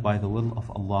 and by the will of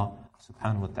Allah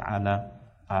subhanahu wa ta'ala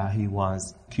he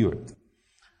was cured.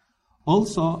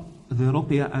 Also, the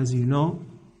ruqyah, as you know,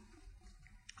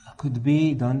 could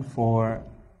be done for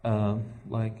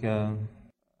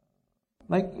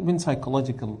even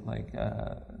psychological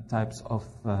types of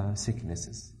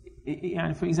sicknesses.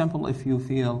 For example, if you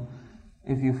feel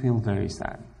very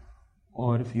sad,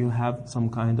 or if you have some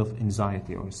kind of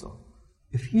anxiety or so,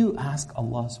 if you ask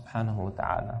Allah subhanahu wa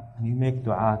ta'ala and you make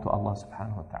dua to Allah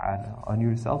subhanahu wa ta'ala on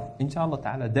yourself, inshallah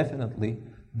ta'ala, definitely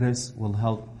this will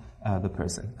help the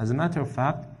person. As a matter of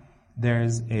fact, there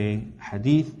is a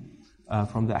hadith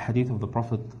from the hadith of the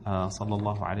Prophet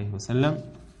sallallahu alaihi wasallam,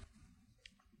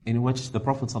 in which the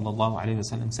Prophet sallallahu alaihi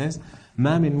wasallam says,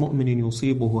 مَا مِن مُؤْمِنٍ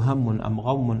يُصِيبُهُ هَمٌّ أَمْ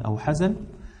غَمٌّ أَوْ حَزَنٌ,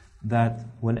 that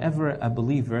whenever a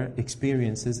believer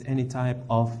experiences any type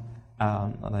of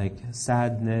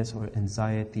sadness or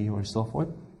anxiety or so forth,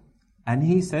 and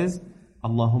he says,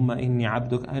 Allahumma inni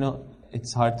abduk. I know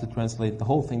it's hard to translate the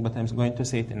whole thing, but I'm going to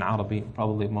say it in Arabic.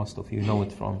 Probably most of you know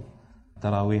it from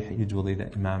Taraweeh. Usually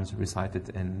the Imams recite it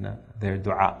in their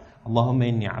dua. Allahumma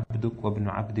inni abduk wa ibnu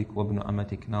abdik wa ibnu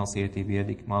amatik nasiyati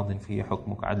biyadik madin fiya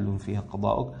hukmuk adlun fiya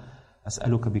qada'uk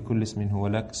أسألك بكل اسم هو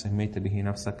لك سميت به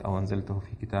نفسك أو أنزلته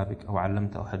في كتابك أو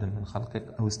علمته أحدا من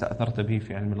خلقك أو استأثرت به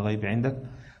في علم الغيب عندك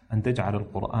أن تجعل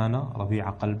القرآن ربيع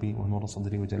قلبي ونور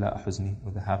صدري وجلاء حزني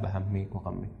وذهاب همي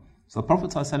وغمي. So the Prophet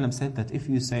ﷺ said that if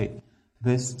you say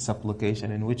this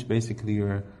supplication in which basically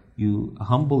you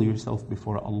humble yourself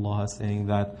before Allah, saying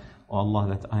that, oh Allah,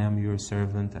 that I am your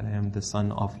servant and I am the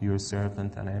son of your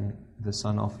servant and I am the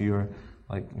son of your,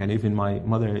 and even my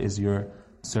mother is your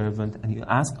servant, and you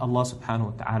ask Allah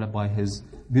subhanahu wa ta'ala by His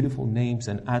beautiful names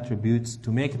and attributes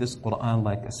to make this Qur'an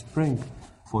like a spring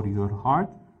for your heart,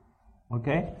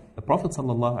 okay? The Prophet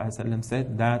sallallahu alaihi wasallam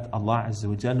said that Allah Azza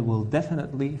wa Jal will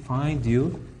definitely find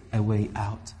you a way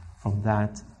out from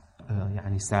that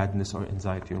sadness or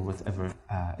anxiety or whatever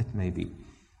it may be.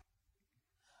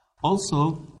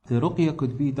 Also, the ruqyah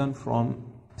could be done from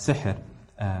sihr,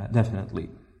 definitely.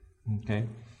 Okay.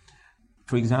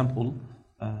 For example,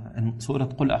 in Surah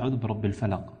قل أعوذ برب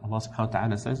الفلق, Allah subhanahu wa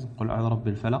ta'ala says, قل أعوذ برب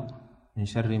الفلق من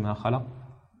شر ما خلق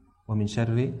ومن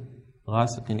شر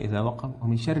غاسق إذا وقب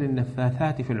ومن شر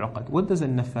النفاثات في العقد. What does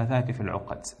النفاثات في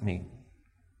العقد mean?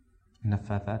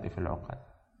 النفاثات في العقد.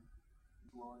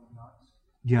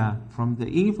 Yeah, from the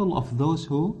evil of those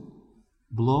who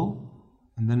blow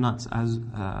in the nuts, as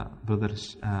Brother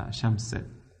Shams said.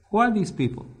 Who are these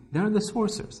people? They are the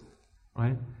sorcerers,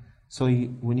 right? So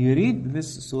when you read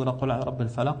this Surah قل أعوذ برب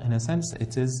الفلق, in a sense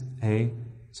it is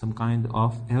some kind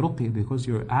of a ruqyah, because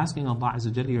you're asking Allah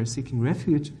Azza wa Jalla, you're seeking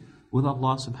refuge with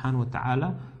Allah subhanahu wa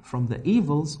ta'ala from the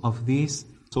evils of these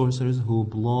sorcerers who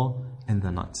blow in the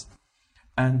nuts.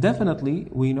 And definitely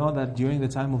we know that during the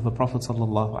time of the Prophet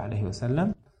sallallahu alaihi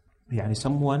wasallam,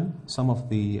 some of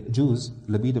the Jews,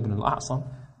 Labid ibn al-A'sam,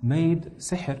 made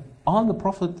sihr on the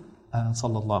Prophet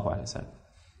sallallahu alaihi wasallam.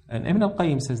 And Ibn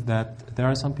al-Qayyim says that there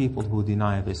are some people who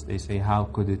deny this. They say, how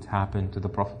could it happen to the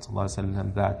Prophet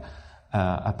ﷺ that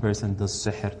a person does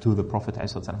sihr to the Prophet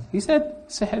ﷺ? He said,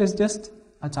 sihr is just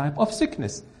a type of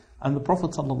sickness. And the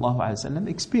Prophet ﷺ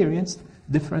experienced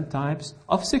different types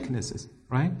of sicknesses,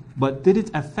 right? But did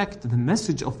it affect the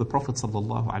message of the Prophet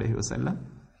ﷺ?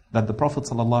 That the Prophet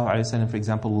ﷺ, for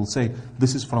example, will say,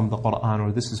 this is from the Qur'an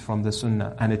or this is from the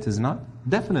Sunnah, and it is not?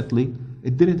 Definitely,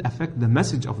 it didn't affect the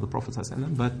message of the Prophet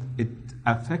ﷺ, but it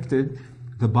affected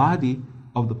the body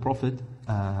of the Prophet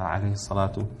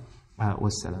ﷺ.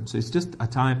 So it's just a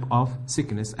type of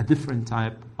sickness, a different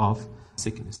type of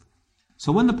sickness.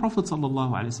 So when the Prophet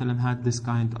ﷺ had this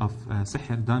kind of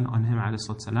sihr done on him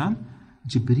ﷺ,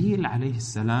 Jibreel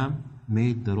ﷺ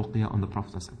made the ruqyah on the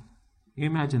Prophet ﷺ. You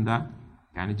imagine that?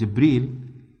 Jibreel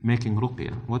making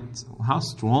ruqyah. How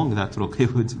strong that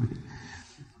ruqyah would be.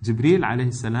 Jibreel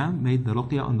alayhi salam made the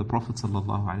ruqyah on the Prophet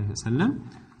sallallahu alayhi wasallam.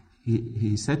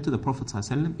 He said to the Prophet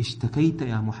sallallahu alayhi wasallam, Ishtaqayta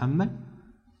ya Muhammad?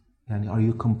 Are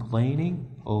you complaining,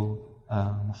 O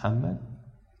Muhammad?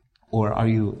 Or are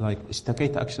you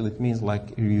Ishtaqayta actually it means are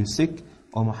you sick,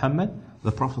 O Muhammad?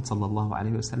 The Prophet sallallahu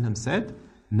alayhi wasallam said,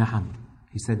 Na'am.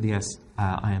 He said, yes,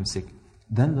 I am sick.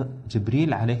 Then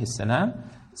Jibreel alayhi salam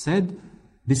said,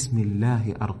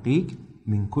 Bismillahi arqiq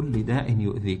min kulli da'in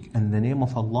yu'dhik. In the name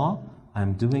of Allah,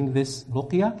 I'm doing this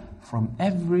ruqyah from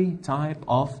every type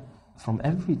of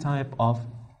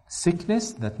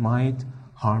sickness that might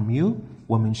harm you.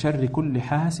 وَمِن شَرِّ كُلِّ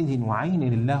حَاسِدٍ وَعَيْنٍ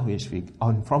اللَّهُ يَشْفِيكَ.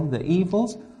 And from the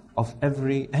evils of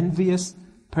every envious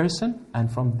person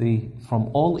and from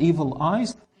all evil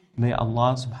eyes, may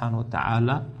Allah subhanahu wa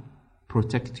ta'ala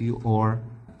protect you or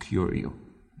cure you.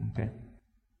 Okay.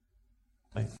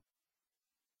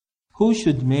 Who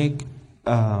should make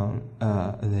the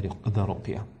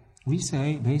ruqyah? We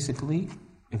say basically,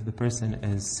 if the person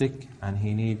is sick and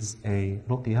he needs a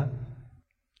ruqyah,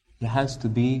 he has to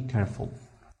be careful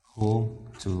who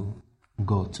to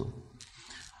go to.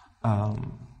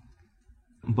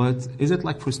 But is it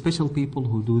for special people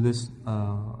who do this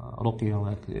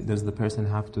ruqyah? Does the person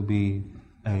have to be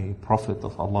a prophet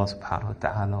of Allah subhanahu wa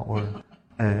ta'ala or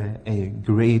a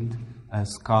great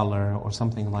scholar or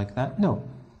something like that? No.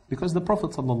 Because the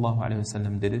Prophet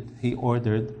ﷺ did it. He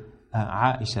ordered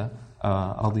Aisha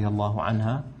radiyallahu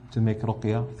anha to make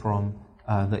ruqyah from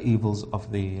the evils of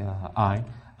the eye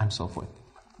and so forth.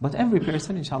 But every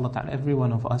person, inshallah ta'ala, every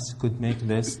one of us could make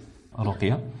this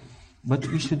ruqyah. But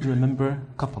we should remember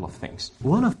a couple of things.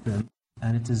 One of them,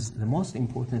 and it is the most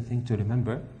important thing to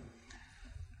remember,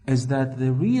 is that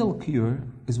the real cure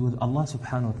is with Allah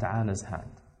subhanahu wa ta'ala's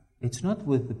hand. It's not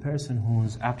with the person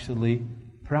who's actually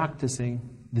practicing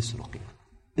this ruqyah.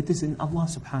 It is in Allah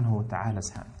subhanahu wa ta'ala's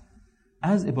hand.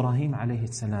 As Ibrahim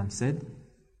alayhi salam said,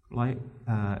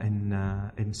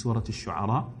 in Surah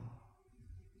Al-Shu'ara,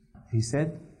 he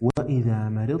said, وَإِذَا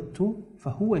مَرِضْتُ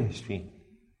فَهُوَ يَشْفِينِ.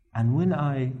 And when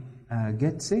I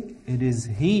get sick, it is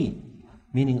He,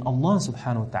 meaning Allah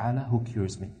subhanahu wa ta'ala, who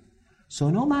cures me. So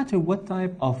no matter what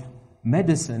type of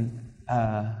medicine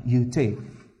you take,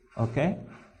 okay,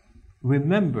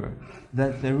 remember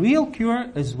that the real cure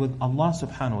is with Allah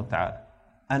subhanahu wa ta'ala.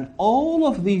 And all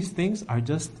of these things are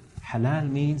just halal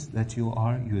means that you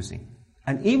are using.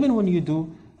 And even when you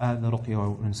do the ruqyah, or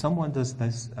when someone does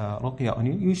this ruqyah on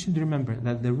you, you should remember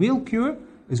that the real cure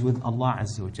is with Allah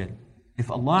Azza wa Jal.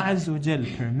 If Allah Azza wa Jal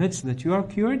permits that you are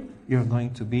cured, you're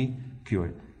going to be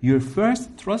cured. Your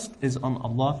first trust is on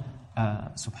Allah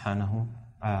subhanahu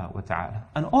wa ta'ala.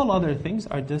 And all other things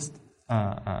are just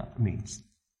means.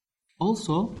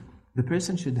 Also, the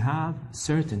person should have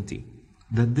certainty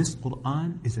that this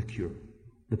Qur'an is a cure.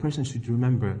 The person should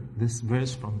remember this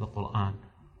verse from the Qur'an.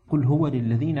 قُلْ هُوَ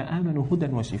لِلَّذِينَ آمَنُوا هُدًى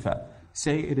وَشِفَاء.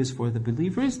 Say it is for the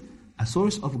believers a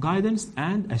source of guidance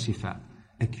and a shifa,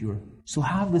 a cure. So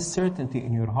have this certainty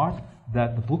in your heart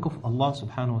that the book of Allah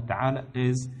subhanahu wa ta'ala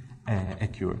is a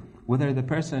cure. Whether the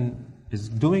person is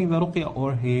doing the ruqyah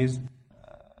or he is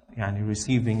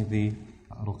receiving the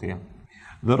ruqyah.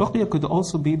 The ruqyah could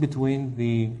also be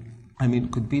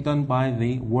could be done by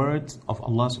the words of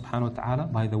Allah subhanahu wa ta'ala,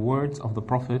 by the words of the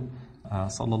Prophet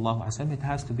sallallahu alaihi wasallam. It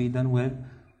has to be done with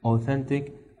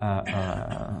authentic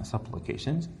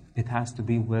supplications. It has to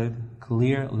be with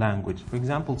clear language. For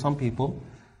example, some people,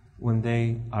 when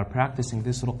they are practicing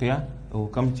this ruqyah, they will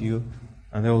come to you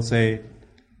and they will say,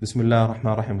 Bismillah ar-Rahman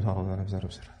ar-Rahim,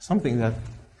 something that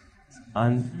is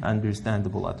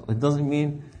ununderstandable at all. It doesn't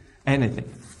mean anything.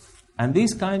 And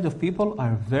these kind of people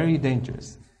are very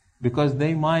dangerous, because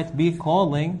they might be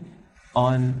calling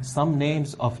on some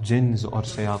names of jinns or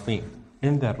shayateen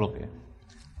in their ruqyah.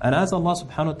 And as Allah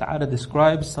subhanahu wa ta'ala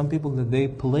describes some people that they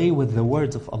play with the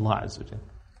words of Allah Azza wa Jal.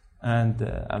 And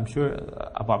I'm sure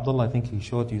Abu Abdullah, I think he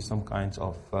showed you some kinds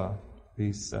of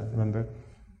these false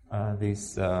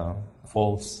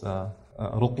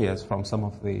ruqyahs from some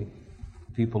of the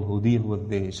people who deal with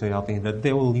the shayateen, that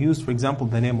they will use, for example,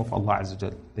 the name of Allah Azza wa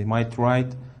Jal. They might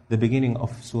write the beginning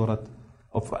of Surah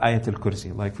of Ayat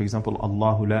al-Kursi, like for example,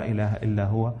 Allahu la ilaha illa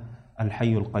huwa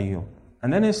al-Hayyul Qayyum.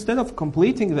 And then instead of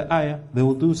completing the ayah, they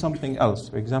will do something else.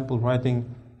 For example,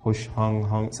 writing hush, hung,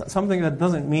 hung, something that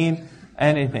doesn't mean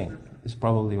anything. This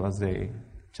probably was a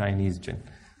Chinese jinn.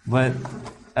 But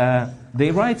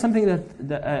they write something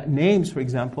that names, for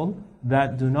example,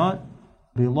 that do not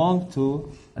belong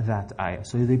to that ayah.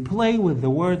 So they play with the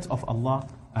words of Allah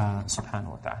subhanahu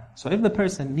wa ta'ala. So if the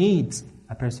person needs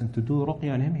a person to do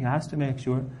ruqyah on him, he has to make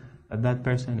sure that that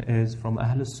person is from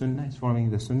Ahlul Sunnah, is forming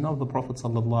the Sunnah of the Prophet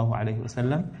sallallahu alaihi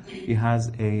wasallam. He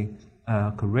has a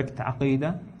correct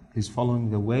aqeedah. He's following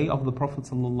the way of the Prophet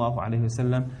sallallahu alaihi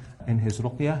wasallam in his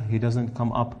ruqyah. He doesn't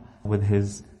come up with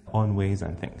his own ways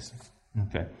and things.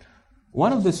 Okay.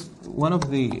 One of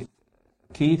the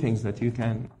key things that you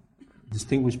can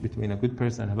distinguish between a good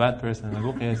person and a bad person in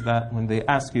ruqyah is that when they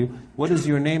ask you, what is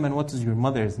your name and what is your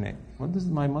mother's name? What does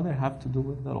my mother have to do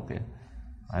with the ruqyah?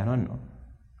 I don't know.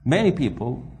 Many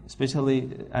people, especially,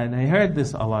 and I heard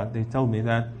this a lot, they tell me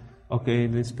that, okay,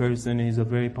 this person is a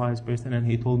very pious person and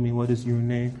he told me, what is your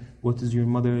name? What is your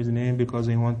mother's name? Because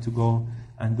I want to go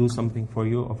and do something for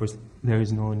you. Of course, there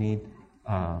is no need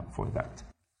for that.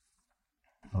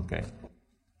 Okay.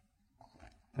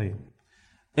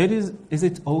 Is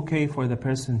it okay for the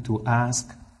person to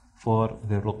ask for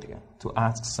the ruqyah, to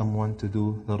ask someone to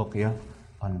do the ruqyah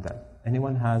on them?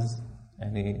 Anyone has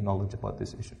any knowledge about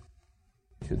this issue?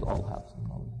 You should all have some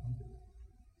knowledge.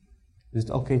 Is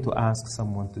it okay to ask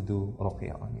someone to do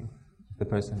ruqyah on you if the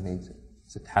person needs it?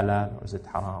 Is it halal or is it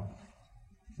haram?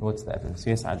 What's the evidence?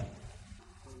 Yes, Ali.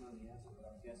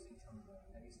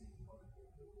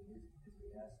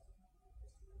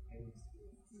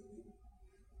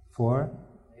 For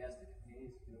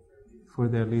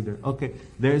their leader. Okay,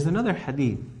 there is another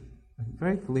hadith, a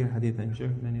very clear hadith, I'm sure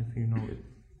many of you know it.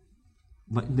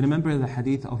 But remember the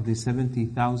hadith of the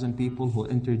 70,000 people who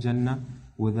enter Jannah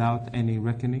without any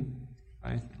reckoning?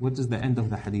 Right? What does the end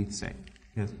of the hadith say?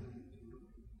 Yes.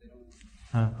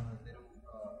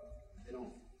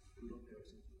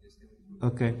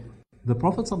 Okay. The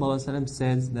Prophet ﷺ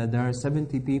says that there are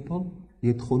 70 people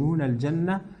يدخلون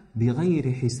الجنة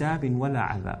بغير حساب ولا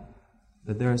عذاب.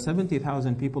 That there are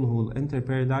 70,000 people who will enter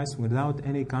paradise without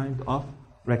any kind of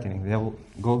reckoning. They will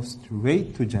go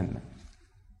straight to Jannah.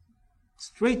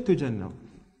 Straight to Jannah.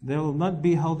 They will not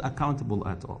be held accountable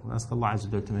at all. Ask Allah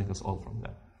Azza wa Jalla to make us all from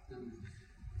that.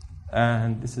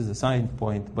 And this is a side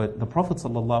point, but the Prophet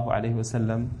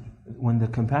ﷺ, when the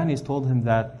companions told him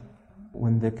that,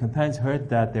 when the companions heard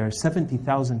that there are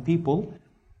 70,000 people,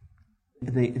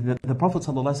 the Prophet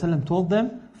ﷺ told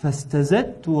them,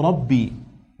 فَاسْتَزَدْتُ رَبِّي.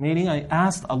 Meaning I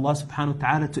asked Allah subhanahu wa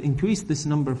ta'ala to increase this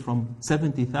number from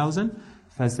 70,000.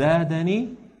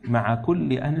 فَزَادَنِي مَعَ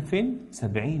كُلِّ أَلْفٍ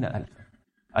 70,000.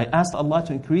 I asked Allah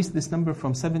to increase this number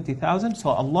from 70,000. So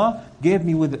Allah gave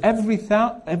me with every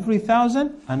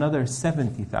 1,000 another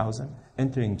 70,000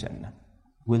 entering Jannah.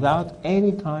 Without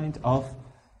any kind of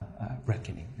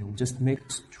reckoning. It will just make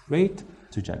straight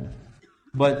to Jannah.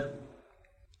 But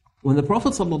when the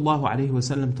Prophet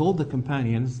ﷺ told the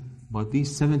companions about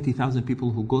these 70,000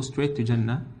 people who go straight to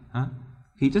Jannah,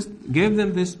 he just gave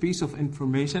them this piece of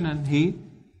information and he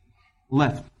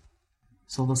left.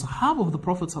 So the Sahaba of the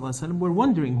Prophet ﷺ were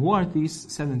wondering, who are these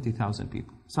 70,000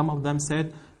 people? Some of them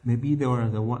said, maybe they are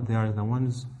the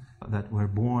ones that were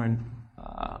born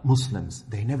Muslims.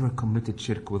 They never committed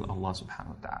shirk with Allah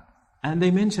subhanahu wa ta'ala. And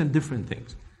they mentioned different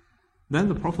things. Then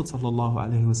the Prophet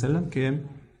ﷺ came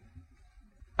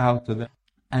out to them.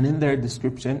 And in their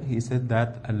description, he said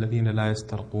that الَّذِينَ لَا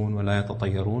يَسْتَرْقُونَ وَلَا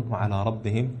يَتَطَيَّرُونَ وَعَلَىٰ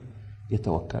رَبِّهِمْ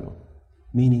يَتَوَكَّلُونَ.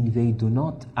 Meaning they do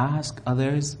not ask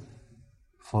others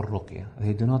for ruqyah.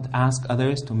 They do not ask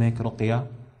others to make ruqyah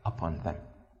upon them.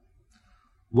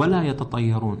 وَلَا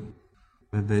يَتَطَيَّرُونَ.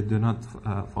 They do not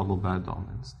follow bad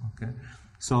omens. Okay?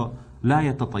 So, لَا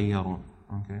يَتَطَيَّرُونَ.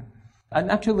 Okay? And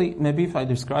actually, maybe if I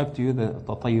describe to you the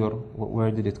tatayyur,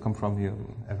 where did it come from?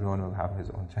 Everyone will have his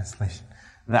own translation.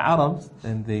 The Arabs,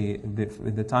 in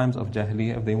the times of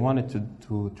Jahiliyyah, if they wanted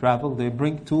to travel, they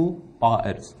bring two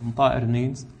ta'irs. Ta'ir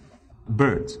means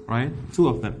birds, right? Two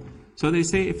of them. So they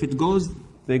say, if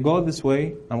they go this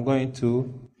way, I'm going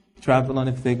to travel, and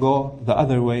if they go the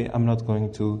other way, I'm not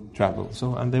going to travel.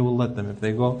 So, and they will let them. If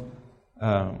they go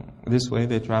this way,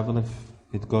 they travel. If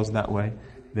it goes that way,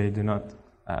 they do not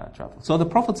travel. So the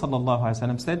Prophet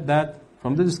ﷺ said that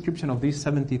from the description of these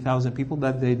 70,000 people,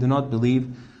 that they do not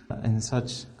believe in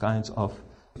such kinds of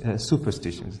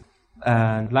superstitions.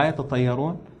 And لا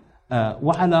يتطيرون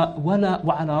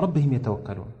وعلى ربهم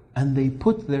يتوكلون. And they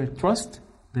put their trust,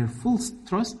 their full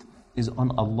trust is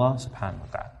on Allah subhanahu wa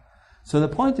ta'ala. So the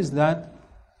point is that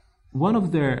one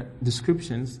of their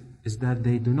descriptions is that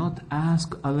they do not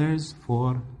ask others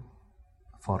for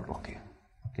ruqyah.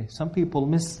 Okay, some people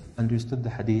misunderstood the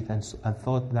hadith and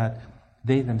thought that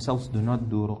they themselves do not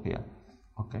do ruqyah.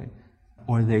 Okay,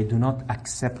 or they do not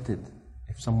accept it.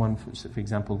 If someone, for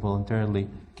example, voluntarily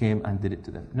came and did it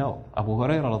to them. No, Abu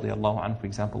Hurairah radiallahu anhu, for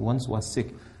example, once was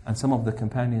sick, and some of the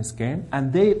companions came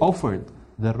and they offered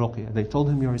the ruqyah. They told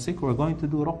him, "You are sick, we're going to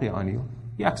do ruqyah on you."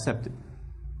 He accepted.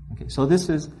 Okay, so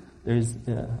it's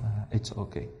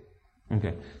okay.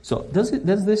 Okay, so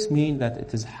does this mean that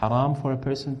it is haram for a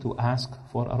person to ask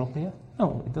for a ruqyah?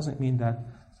 No, it doesn't mean that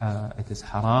it is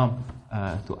haram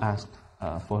to ask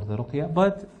for the ruqyah,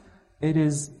 but it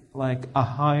is like a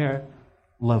higher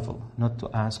level not to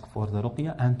ask for the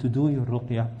ruqyah and to do your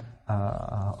ruqyah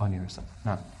on yourself.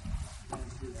 Now,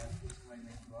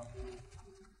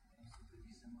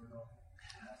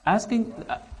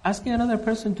 asking another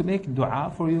person to make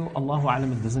dua for you, Allahu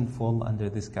A'lam, it doesn't fall under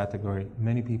this category.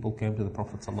 Many people came to the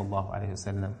Prophet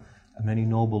ﷺ, many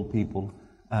noble people.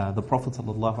 The Prophet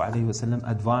ﷺ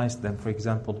advised them, for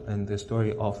example, in the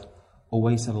story of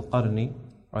Uwais al-Qarni,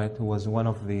 right, who was one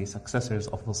of the successors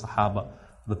of the Sahaba.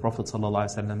 The Prophet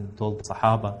ﷺ told the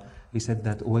Sahaba, he said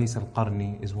that Uwais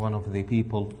al-Qarni is one of the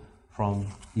people from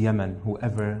Yemen.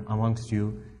 Whoever amongst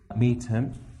you meet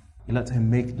him, let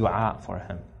him make dua for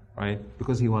him. Right?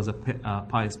 Because he was a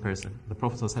pious person. The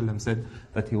Prophet ﷺ said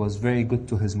that he was very good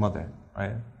to his mother.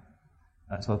 Right?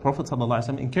 So the Prophet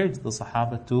ﷺ encouraged the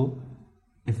Sahaba to,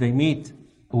 if they meet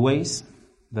Uwais,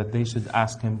 that they should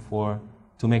ask him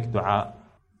to make dua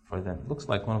for them. Looks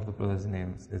like one of the brothers'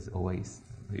 names is Uwais.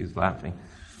 He's laughing.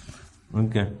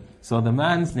 Okay. So the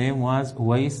man's name was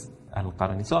Uwais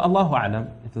al-Qarni. So Allahu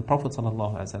A'lam, if the Prophet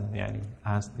ﷺ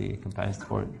asked the companions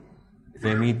if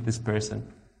they meet this person,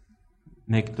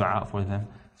 make dua for them.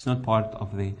 It's not part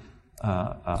of the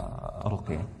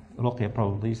ruqyah. Ruqyah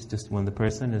probably is just when the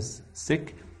person is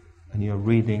sick and you're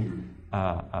reading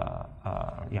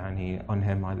on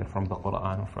him either from the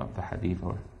Qur'an or from the hadith,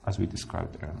 or as we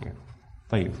described earlier.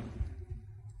 طيب.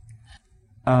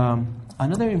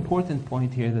 Another important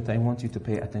point here that I want you to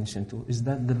pay attention to is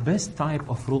that the best type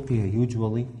of ruqyah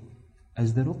usually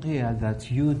is the ruqyah that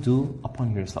you do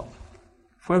upon yourself.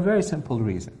 For a very simple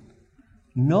reason.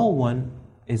 No one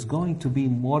is going to be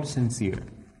more sincere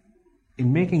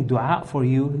in making dua for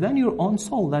you than your own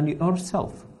soul, than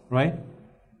yourself, right?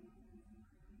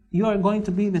 You are going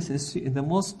to be the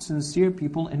most sincere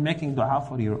people in making dua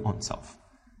for your own self,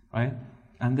 right?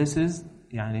 And this is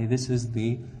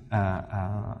the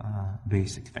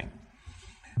basic thing.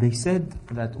 They said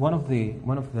that one of the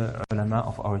ulama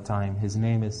of our time, his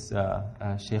name is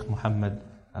Sheikh Muhammad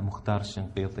Mukhtar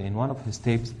Shinqiti, in one of his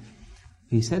tapes,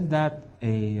 he said that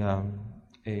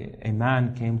a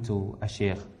man came to a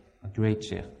sheikh, a great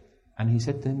sheikh, and he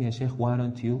said to him, Ya sheikh, why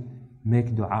don't you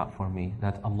make dua for me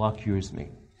that Allah cures me?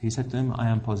 He said to him, I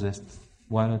am possessed.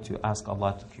 Why don't you ask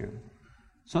Allah to cure me?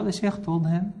 So the sheikh told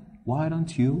him, why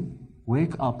don't you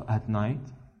wake up at night,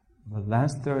 the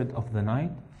last third of the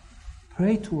night,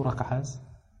 pray 2 rak'ahs,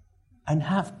 and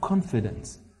have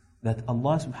confidence that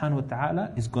Allah subhanahu wa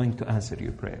ta'ala is going to answer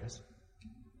your prayers.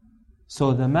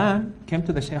 So the man came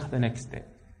to the sheikh the next day.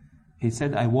 He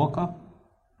said, I woke up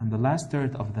on the last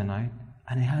third of the night,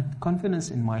 and I had confidence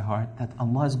in my heart that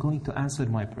Allah is going to answer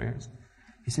my prayers.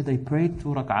 He said, I prayed 2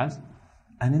 rak'ahs,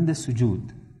 and in the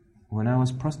sujood, when I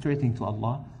was prostrating to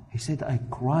Allah, he said, I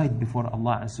cried before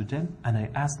Allah Azza wa Jal, and I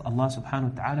asked Allah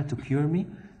subhanahu wa ta'ala to cure me.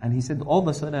 And he said, all of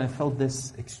a sudden I felt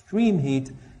this extreme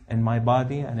heat in my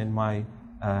body and in my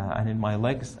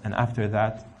legs. And after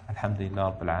that,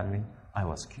 alhamdulillah rabbil alameen, I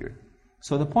was cured.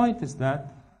 So the point is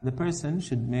that the person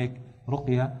should make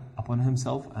ruqyah upon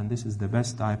himself, and this is the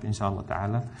best type, inshallah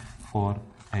ta'ala, for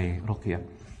a ruqyah.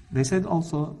 They said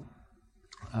also,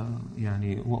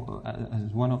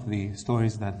 as one of the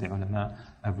stories that the ulama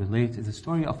relate is the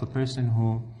story of a person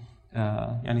who,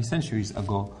 centuries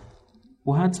ago,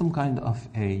 who had some kind of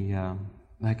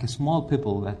like a small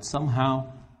pimple that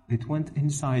somehow it went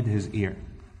inside his ear,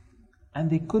 and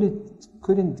they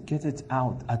couldn't get it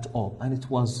out at all, and it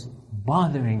was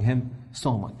bothering him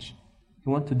so much. He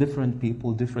went to different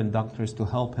people, different doctors to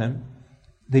help him.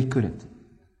 They couldn't.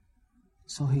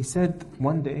 So he said,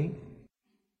 one day,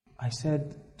 I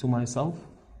said to myself,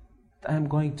 I am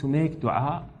going to make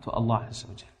dua to Allah Azza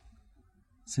wa Jal.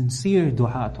 Sincere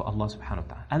dua to Allah subhanahu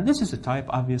wa ta'ala. And this is a type,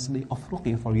 obviously, of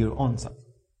ruqyah for your own self.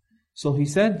 So he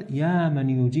said, Ya man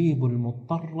yujibu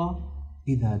al-muttarra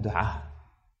idha du'ah.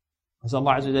 As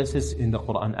Allah Azza wa Jal says in the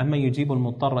Quran, Amma yujibu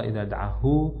al-muttarra idha du'ah.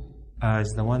 Who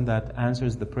is the one that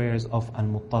answers the prayers of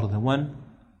al-muttar, the one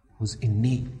who's in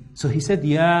need. So he said,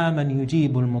 Ya man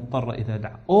yujibu al-muttarra idha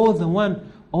du'ah. Oh, the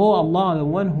one, oh Allah, the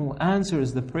one who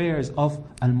answers the prayers of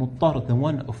al-muttar, the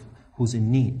one who's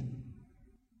in need.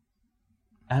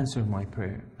 Answer my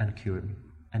prayer and cure me.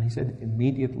 And he said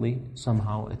immediately,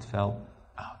 somehow it fell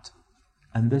out.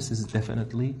 And this is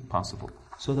definitely possible.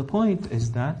 So the point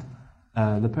is that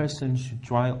the person should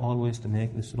try always to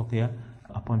make this ruqyah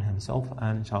upon himself,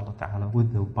 and inshallah ta'ala,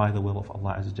 by the will of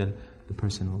Allah Azza wa Jal, the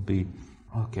person will be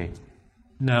okay.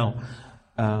 Now,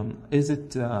 is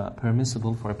it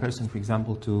permissible for a person, for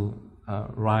example, to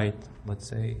write, let's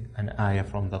say, an ayah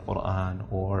from the Quran,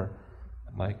 or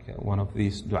like one of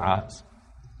these du'as,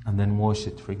 and then wash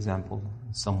it, for example,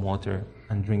 in some water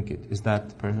and drink it? Is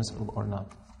that permissible or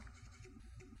not?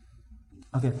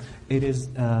 Okay, it is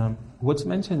what's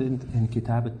mentioned in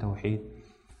Kitab al-Tawheed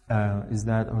is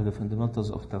that, or the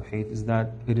fundamentals of Tawheed, is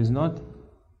that it is not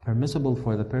permissible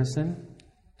for the person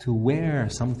to wear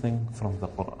something from the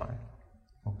Quran.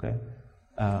 Okay,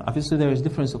 obviously there is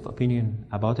difference of opinion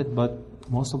about it, but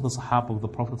most of the Sahaba of the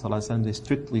Prophet ﷺ, they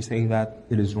strictly say that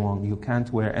it is wrong. You can't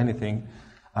wear anything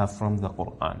from the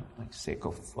Quran, like sake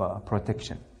of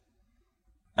protection.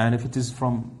 And if it is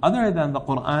from other than the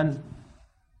Quran,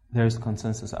 there is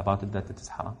consensus about it that it is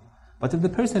haram. But if the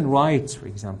person writes, for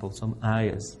example, some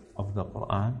ayahs of the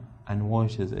Quran and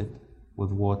washes it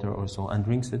with water or so and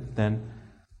drinks it, then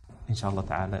inshallah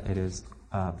ta'ala it is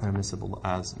permissible,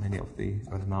 as many of the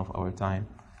ulama of our time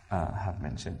have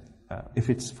mentioned. If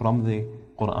it's from the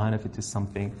Quran, if it is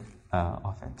something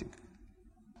authentic.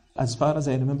 As far as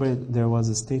I remember, there was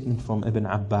a statement from Ibn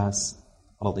Abbas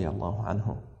radiyallahu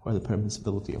anhu for the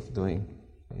permissibility of doing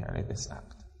this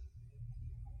act.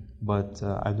 But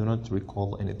I do not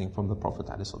recall anything from the Prophet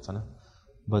ﷺ.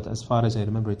 But as far as I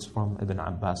remember, it's from Ibn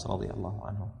Abbas radiyallahu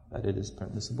anhu that it is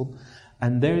permissible.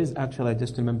 And there is actually, I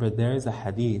just remember, there is a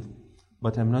hadith,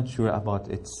 but I'm not sure about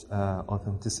its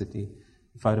authenticity.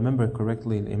 If I remember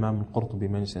correctly, Imam al-Qurtubi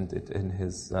mentioned it in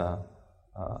his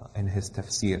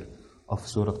tafsir of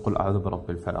Surah Qul A'udhu bi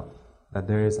Rabbil Falaq, that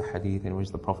there is a hadith in which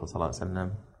the Prophet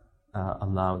ﷺ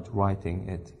allowed writing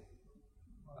it,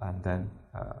 and then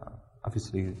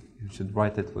obviously you should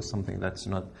write it with something that's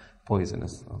not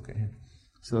poisonous. Okay,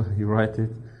 so you write it,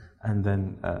 and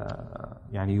then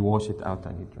you wash it out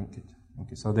and you drink it.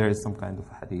 Okay, so there is some kind of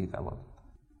hadith about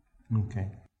it.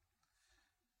 Okay,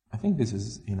 I think this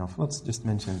is enough. Let's just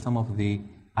mention some of the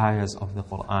ayahs of the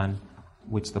Quran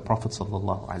which the Prophet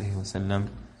ﷺ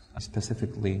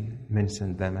specifically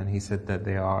mentioned them, and he said that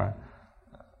they are,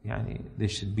 they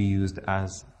should be used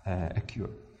as a cure.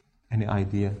 Any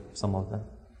idea of some of them?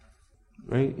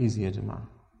 Very easy, ya Jama'ah.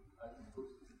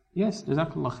 Yes,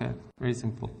 Jazakallah khair. Very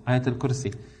simple. Ayat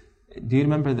al-Kursi Do you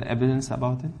remember the evidence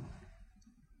about it?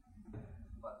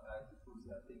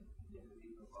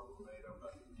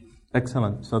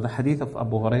 Excellent. So the hadith of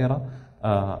Abu Huraira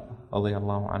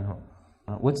radiyallahu anhu.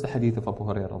 What's the hadith of Abu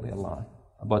Huraira radiyallahu anhu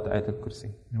about Ayat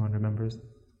al-Kursi? Anyone remembers?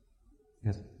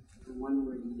 Yes. The one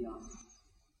where he, I'm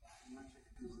not sure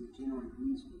if it was the jinn or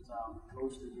Iblis, but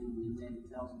goes to him and then he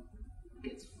tells him he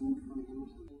gets food from him or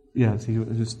something. Yeah, so he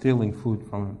was stealing food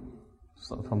from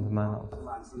the man.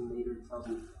 Some later tells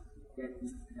him that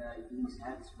Iblis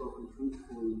had spoken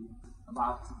truthfully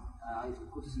about Ayat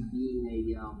al-Kursi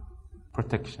being a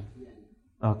protection.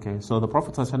 Okay, so the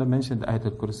Prophet ﷺ mentioned Ayat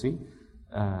al-Kursi,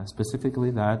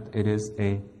 specifically that it is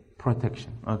a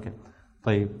protection. Okay,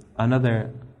 طيب,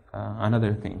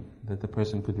 another thing that the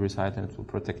person could recite and it will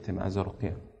protect him as a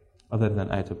ruqyah, other than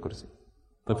Ayat al-Kursi.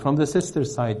 But from the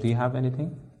sister's side, do you have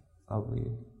anything?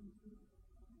 Probably.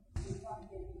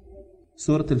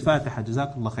 Surah Al-Fatiha,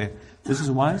 Jazakallah khair. This is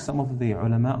why some of the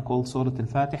ulama call Surah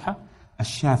Al-Fatiha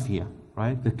Ash-Shafiyah,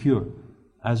 right? The cure,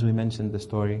 as we mentioned the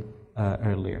story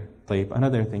earlier. طيب,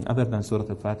 another thing other than Surah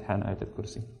Al-Fatiha and Ayat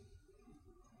al-Kursi.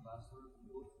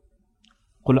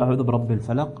 قُلْ أَعُوذُ بِرَبِّ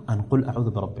الْفَلَقِ and قُلْ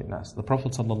أَعُوذُ بِرَبِّ النَّاسِ. The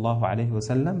Prophet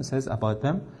ﷺ says about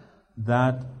them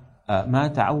that مَا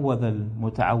تَعَوَّذَ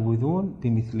الْمُتَعَوِّذُونَ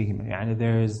بِمِثْلِهِمَا. يعني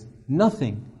there is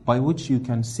nothing by which you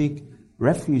can seek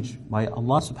refuge by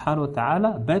Allah subhanahu wa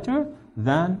ta'ala better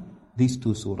than these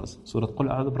two surahs. Surah قُلْ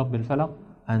أَعُوذُ بِرَبِّ الْفَلَقِ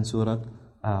and Surah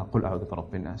قُلْ أَعُوذُ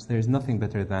بِرَبِّ النَّاسِ. There is nothing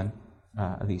better than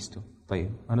these two.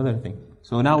 طيب, another thing.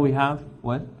 So now we have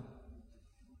what?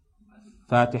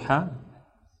 Fatiha,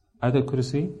 Ayat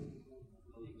al-Kursi,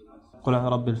 قُلْ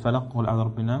أَعُوذُ بِرَبِّ الْفَلَقِ, قُلْ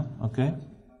أَعُوذُ بِرَبِّ النَّاسِ. Okay.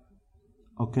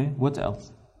 Okay, what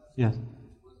else? Yes.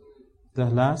 The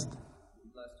last?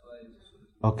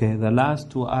 Okay, the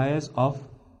last two ayahs of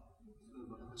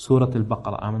Surah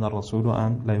Al-Baqarah. آمَنَ الرَّسُولُ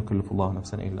أَنْ لَا يُكَلِّفُ اللَّهُ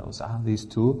نَفْسًا إِلَّا وُسْعَهَا. These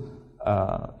two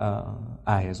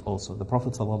ayahs also. The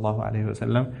Prophet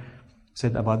ﷺ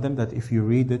said about them that if you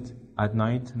read it at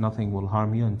night, nothing will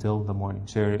harm you until the morning.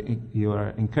 So you are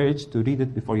encouraged to read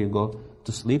it before you go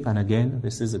to sleep. And again,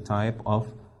 this is a type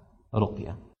of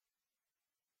ruqyah.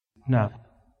 Now,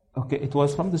 okay, it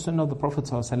was from the sunnah of the Prophet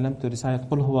ﷺ to recite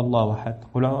قُلْ هُوَ اللَّهُ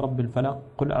أَحَدٌ قُلْ أَعُوذُ بِرَبِّ الْفَلَقِ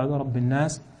قُلْ أَعُوذُ بِرَبِّ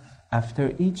النَّاسِ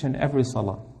after each and every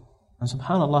salah. And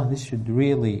subhanAllah, this should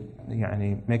really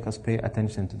make us pay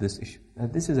attention to this issue.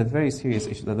 This is a very serious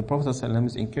issue that the Prophet ﷺ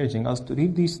is encouraging us to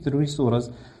read these three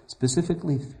surahs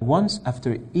specifically once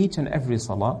after each and every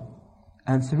salah,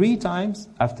 and 3 times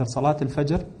after Salat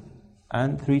al-Fajr,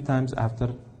 and 3 times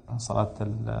after Salat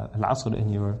al-Asr in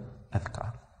your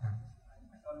adhkar.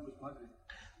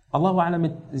 Allahu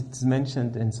A'lam, it's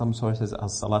mentioned in some sources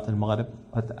as Salat al-Maghrib,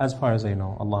 but as far as I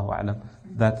know, Allahu A'lam,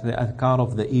 that the adhkar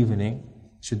of the evening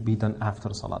should be done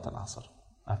after Salat al-Asr.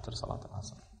 After Salat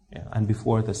al-Asr. Yeah, and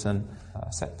before the sun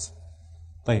sets.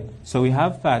 طيب. So we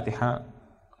have Fatiha,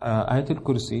 Ayat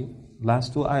al-Kursi,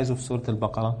 last 2 ayahs of Surah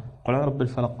Al-Baqarah, قُلْ أَعُوذُ بِرَبِّ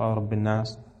الْفَلَقِ وَأَعُوذُ بِرَبِّ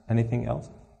النَّاسِ. Anything else?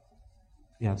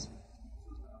 Yes.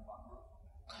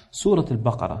 Surah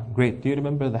Al-Baqarah. Great. Do you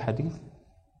remember the hadith?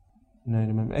 No,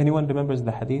 remember. Anyone remembers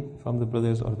the hadith from the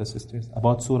brothers or the sisters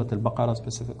about Surah Al-Baqarah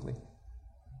specifically?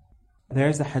 There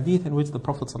is a hadith in which the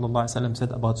Prophet ﷺ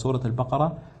said about Surah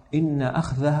Al-Baqarah, إِنَّ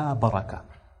أَخْذَهَا بَرَكَةً.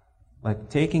 Like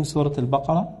taking Surah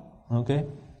Al-Baqarah, okay,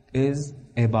 is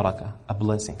a barakah, a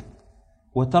blessing.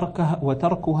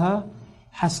 وَتَرْكُهَا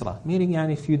حَسْرَةً. Meaning,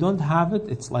 if you don't have it,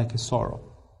 it's like a sorrow.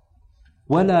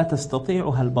 وَلَا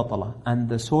تَسْتَطِيعُهَا الْبَطَلَةِ. And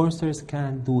the sorcerers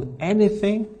can't do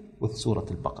anything with Surah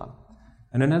Al-Baqarah.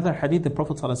 In another hadith, the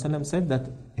Prophet ﷺ said that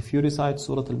if you recite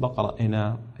Surah Al-Baqarah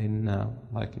in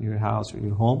like your house or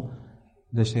your home,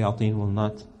 the shayateen will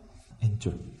not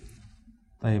enter.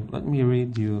 Let me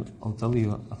read you, I'll tell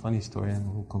you a funny story and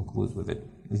we'll conclude with it.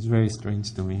 It's very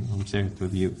strange to me, I'll share it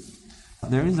with you.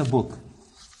 There is a book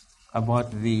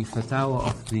about the fatawa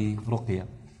of the Ruqyah.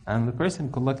 And the person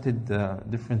collected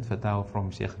different fatawa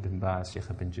from Sheikh bin Baz, Sheikh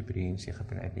bin Jibreen, Sheikh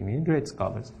bin Uthaymeen, great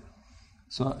scholars.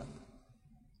 So,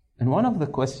 in one of the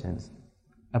questions,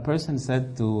 a person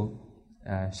said to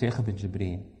Sheikh bin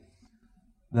Jibreen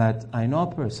that I know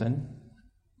a person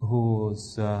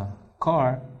whose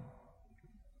car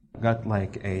got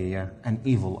like an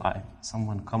evil eye.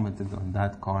 Someone commented on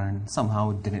that car and somehow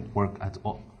it didn't work at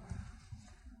all.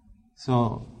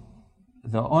 So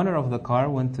the owner of the car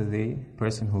went to the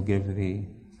person who gave the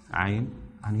ayn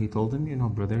and he told him,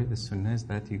 brother, the sunnah is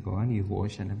that you go and you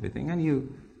wash and everything and you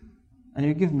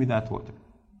give me that water.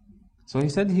 So he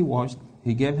said he washed,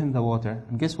 he gave him the water,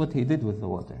 and guess what he did with the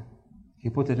water? He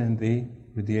put it in the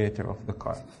radiator of the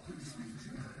car.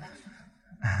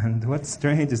 And what's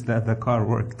strange is that the car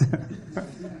worked.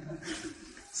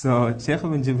 So Shaykh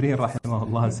ibn Jibreel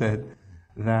rahimahullah said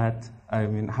that,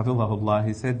 Hafizahullah,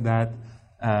 he said that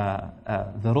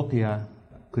the Ruqyah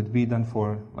could be done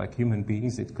for like human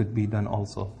beings, it could be done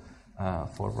also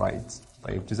for rights.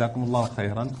 طيب, Jazakumullah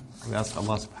khairan. We ask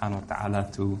Allah subhanahu wa ta'ala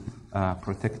to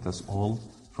protect us all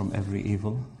from every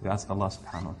evil. We ask Allah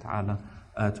subhanahu wa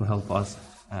ta'ala to help us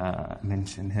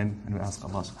mention Him, and we ask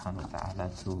Allah subhanahu wa ta'ala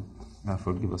to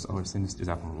forgive us our sins.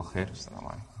 Jazakumullah khair.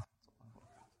 Assalamu alaikum.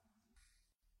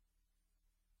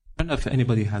 I don't know if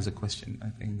anybody has a question. I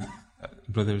think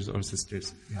brothers or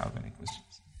sisters, if you have any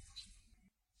questions.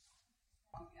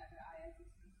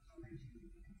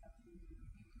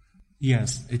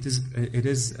 Yes, it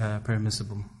is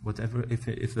permissible. Whatever,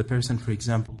 if the person, for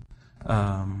example,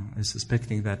 is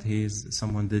suspecting that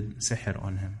someone did sihr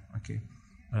on him. Okay,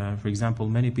 for example,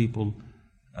 many people,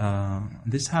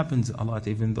 this happens a lot,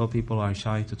 even though people are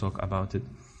shy to talk about it.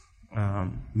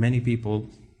 Many people,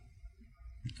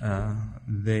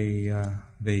 they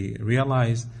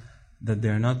realize that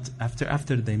they're not,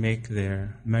 after they make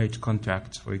their marriage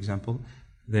contracts, for example,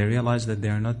 they realize that they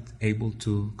are not able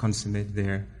to consummate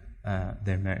their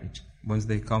marriage. Once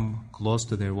they come close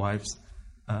to their wives,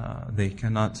 they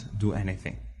cannot do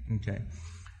anything. Okay,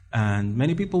 and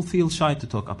many people feel shy to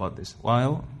talk about this,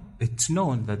 while it's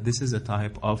known that this is a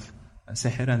type of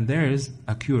sihr and there is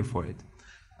a cure for it.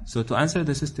 So to answer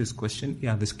the sister's question,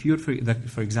 yeah, this cure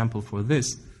for example for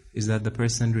this is that the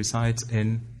person recites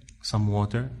in some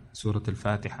water Surah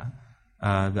Al-Fatiha,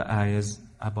 the ayahs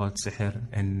about sihr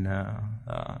in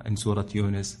Surah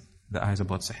Yunus, the ayahs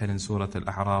about sihr in Surah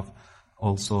Al-A'raf,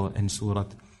 also in Surah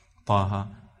Taha,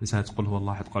 recites Qul huwa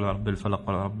Allahad, Qul Rabbil Falaq,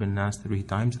 Qul Rabbil Nas 3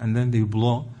 times, and then they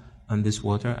blow on this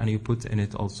water, and you put in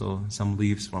it also some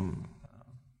leaves from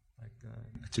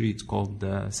a tree, it's called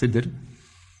Sidr,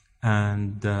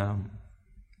 and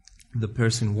the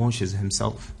person washes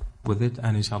himself with it,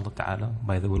 and inshallah ta'ala,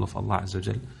 by the will of Allah Azza wa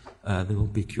Jal, they will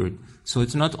be cured. So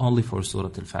it's not only for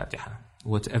Surah Al-Fatiha.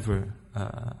 Whatever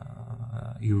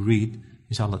you read,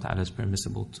 inshallah ta'ala, is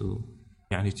permissible to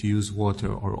use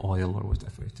water or oil or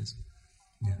whatever it is.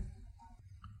 Yeah.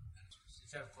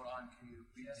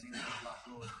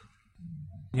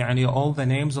 All the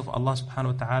names of Allah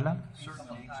subhanahu wa ta'ala.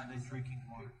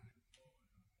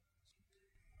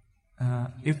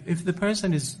 If the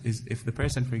person,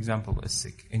 for example, is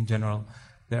sick, in general,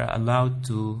 they're allowed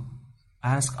to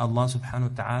ask Allah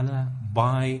subhanahu wa ta'ala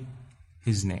by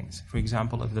His names. For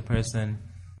example, if the person,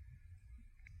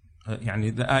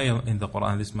 the ayah in the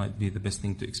Quran, this might be the best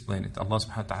thing to explain it. Allah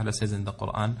subhanahu wa ta'ala says in the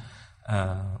Quran,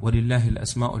 وَلِلَّهِ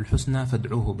الْأَسْمَاءُ الْحُسْنَى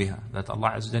فَادْعُوهُ بِهَا, that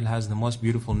Allah Azza wa Jal has the most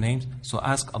beautiful names, so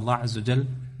ask Allah Azza wa Jal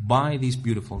by these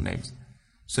beautiful names.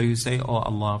 So you say, oh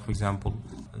Allah, for example,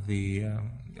 the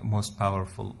most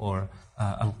powerful, or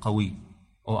Al-Qawi,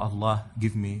 oh Allah,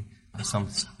 give me a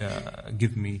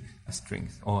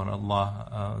strength, or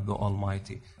Allah, the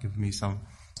Almighty, give me some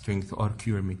strength or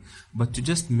cure me. But to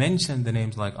just mention the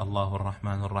names like Allah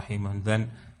Ar-Rahman Ar-Rahim and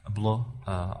then blow,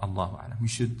 Allahu Alam. You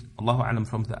should, Allahu Alam,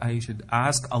 from the ayah, you should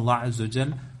ask Allah Azza wa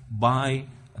Jal by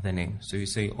the name. So you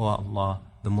say, oh Allah,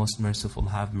 the most merciful,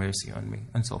 have mercy on me,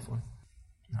 and so forth.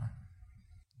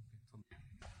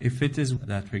 If it is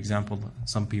that, for example,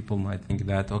 some people might think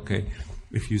that, okay,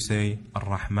 if you say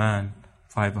Ar-Rahman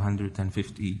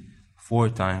 554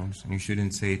 times, and you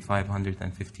shouldn't say it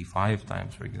 555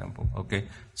 times, for example, okay,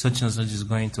 such and such is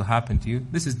going to happen to you.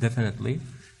 This is definitely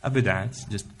a bid'ah,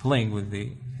 just playing with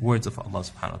the words of Allah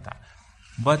subhanahu wa ta'ala.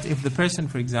 But if the person,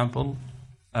 for example,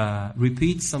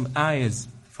 repeats some ayahs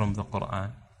from the Quran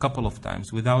a couple of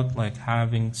times without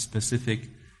having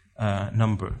specific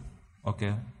number,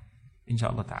 okay,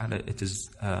 inshallah ta'ala, it is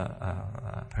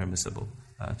permissible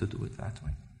to do it that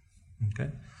way.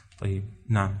 Okay? طيب.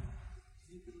 Now.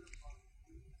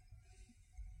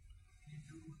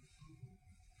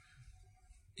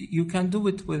 You can do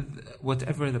it with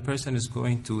whatever the person is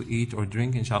going to eat or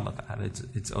drink, inshallah ta'ala.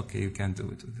 It's okay, you can do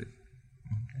it with it.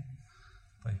 Okay?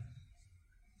 طيب.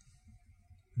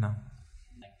 Now.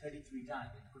 33 times.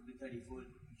 It could be 34, it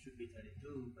should be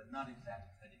 32, but not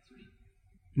exactly 33.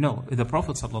 No, the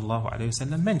Prophet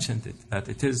ﷺ mentioned it, that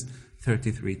it is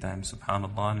 33 times.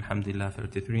 Subhanallah, Alhamdulillah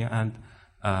 33, and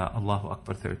Allahu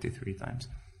Akbar 33 times.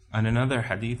 And another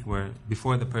hadith where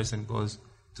before the person goes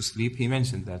to sleep, he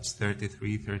mentioned that's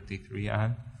 33, 33,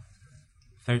 and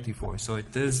 34. So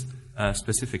it is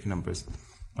specific numbers.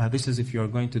 This is if you are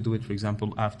going to do it, for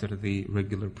example, after the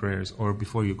regular prayers or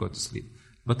before you go to sleep.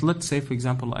 But let's say, for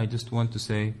example, I just want to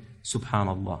say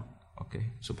Subhanallah.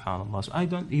 Okay, Subhanallah. So I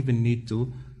don't even need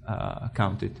to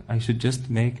count it. I should just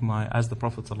make as the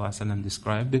Prophet ﷺ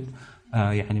described it,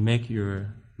 make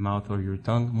your mouth or your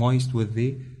tongue moist with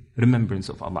the remembrance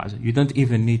of Allah. You don't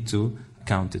even need to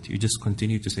count it. You just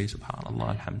continue to say Subhanallah,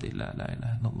 Alhamdulillah, La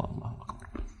ilaha illallah, Allahu Akbar.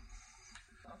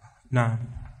 Now,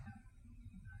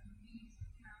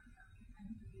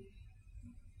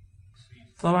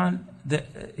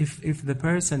 if the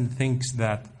person thinks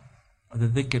that the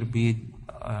dhikr bead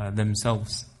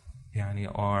themselves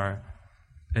are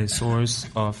a source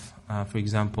of, for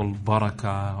example,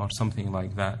 barakah or something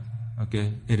like that, okay,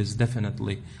 it is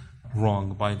definitely wrong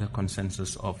by the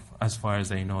consensus of, as far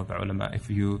as I know, the ulama, if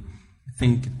you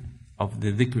think of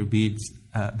the dhikr beads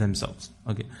themselves.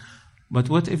 Okay, but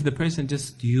what if the person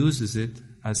just uses it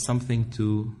as something to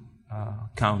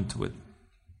count with,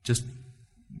 just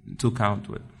to count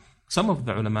with? Some of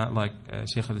the ulama, like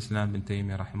Shaykh al-Islam bin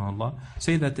Taymiyyah rahimahullah,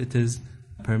 say that it is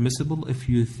permissible if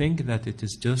you think that it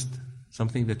is just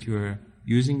something that you're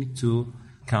using to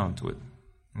count with.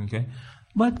 Okay,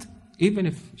 but even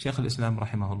if Shaykh al-Islam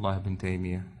rahimahullah bin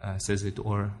Taymiyyah says it,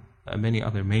 or many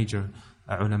other major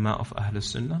ulama of Ahl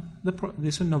al-Sunnah,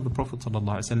 the Sunnah of the Prophet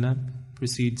sallallahu alaihi wasallam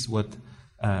precedes what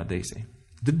they say.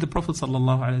 Did the Prophet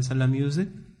sallallahu alaihi wasallam use it?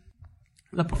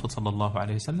 The Prophet sallallahu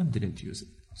alaihi wasallam didn't use it,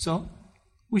 so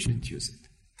we shouldn't use it.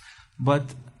 But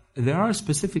there are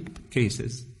specific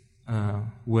cases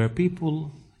where people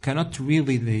cannot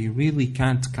really, they really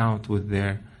can't count with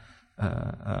their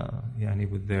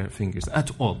with their fingers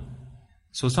at all.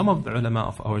 So some of the ulama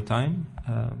of our time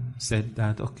said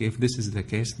that, okay, if this is the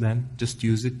case, then just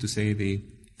use it to say the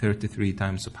 33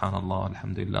 times Subhanallah,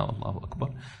 Alhamdulillah, Allahu Akbar,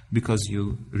 because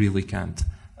you really can't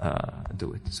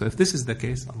do it. So if this is the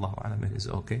case, Allahu Alam, it is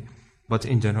okay. But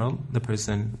in general, the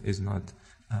person is not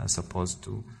supposed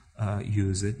to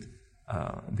use it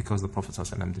because the Prophet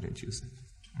ﷺ didn't use it.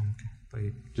 Okay.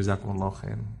 طيب. جزاكم الله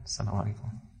خير. السلام عليكم.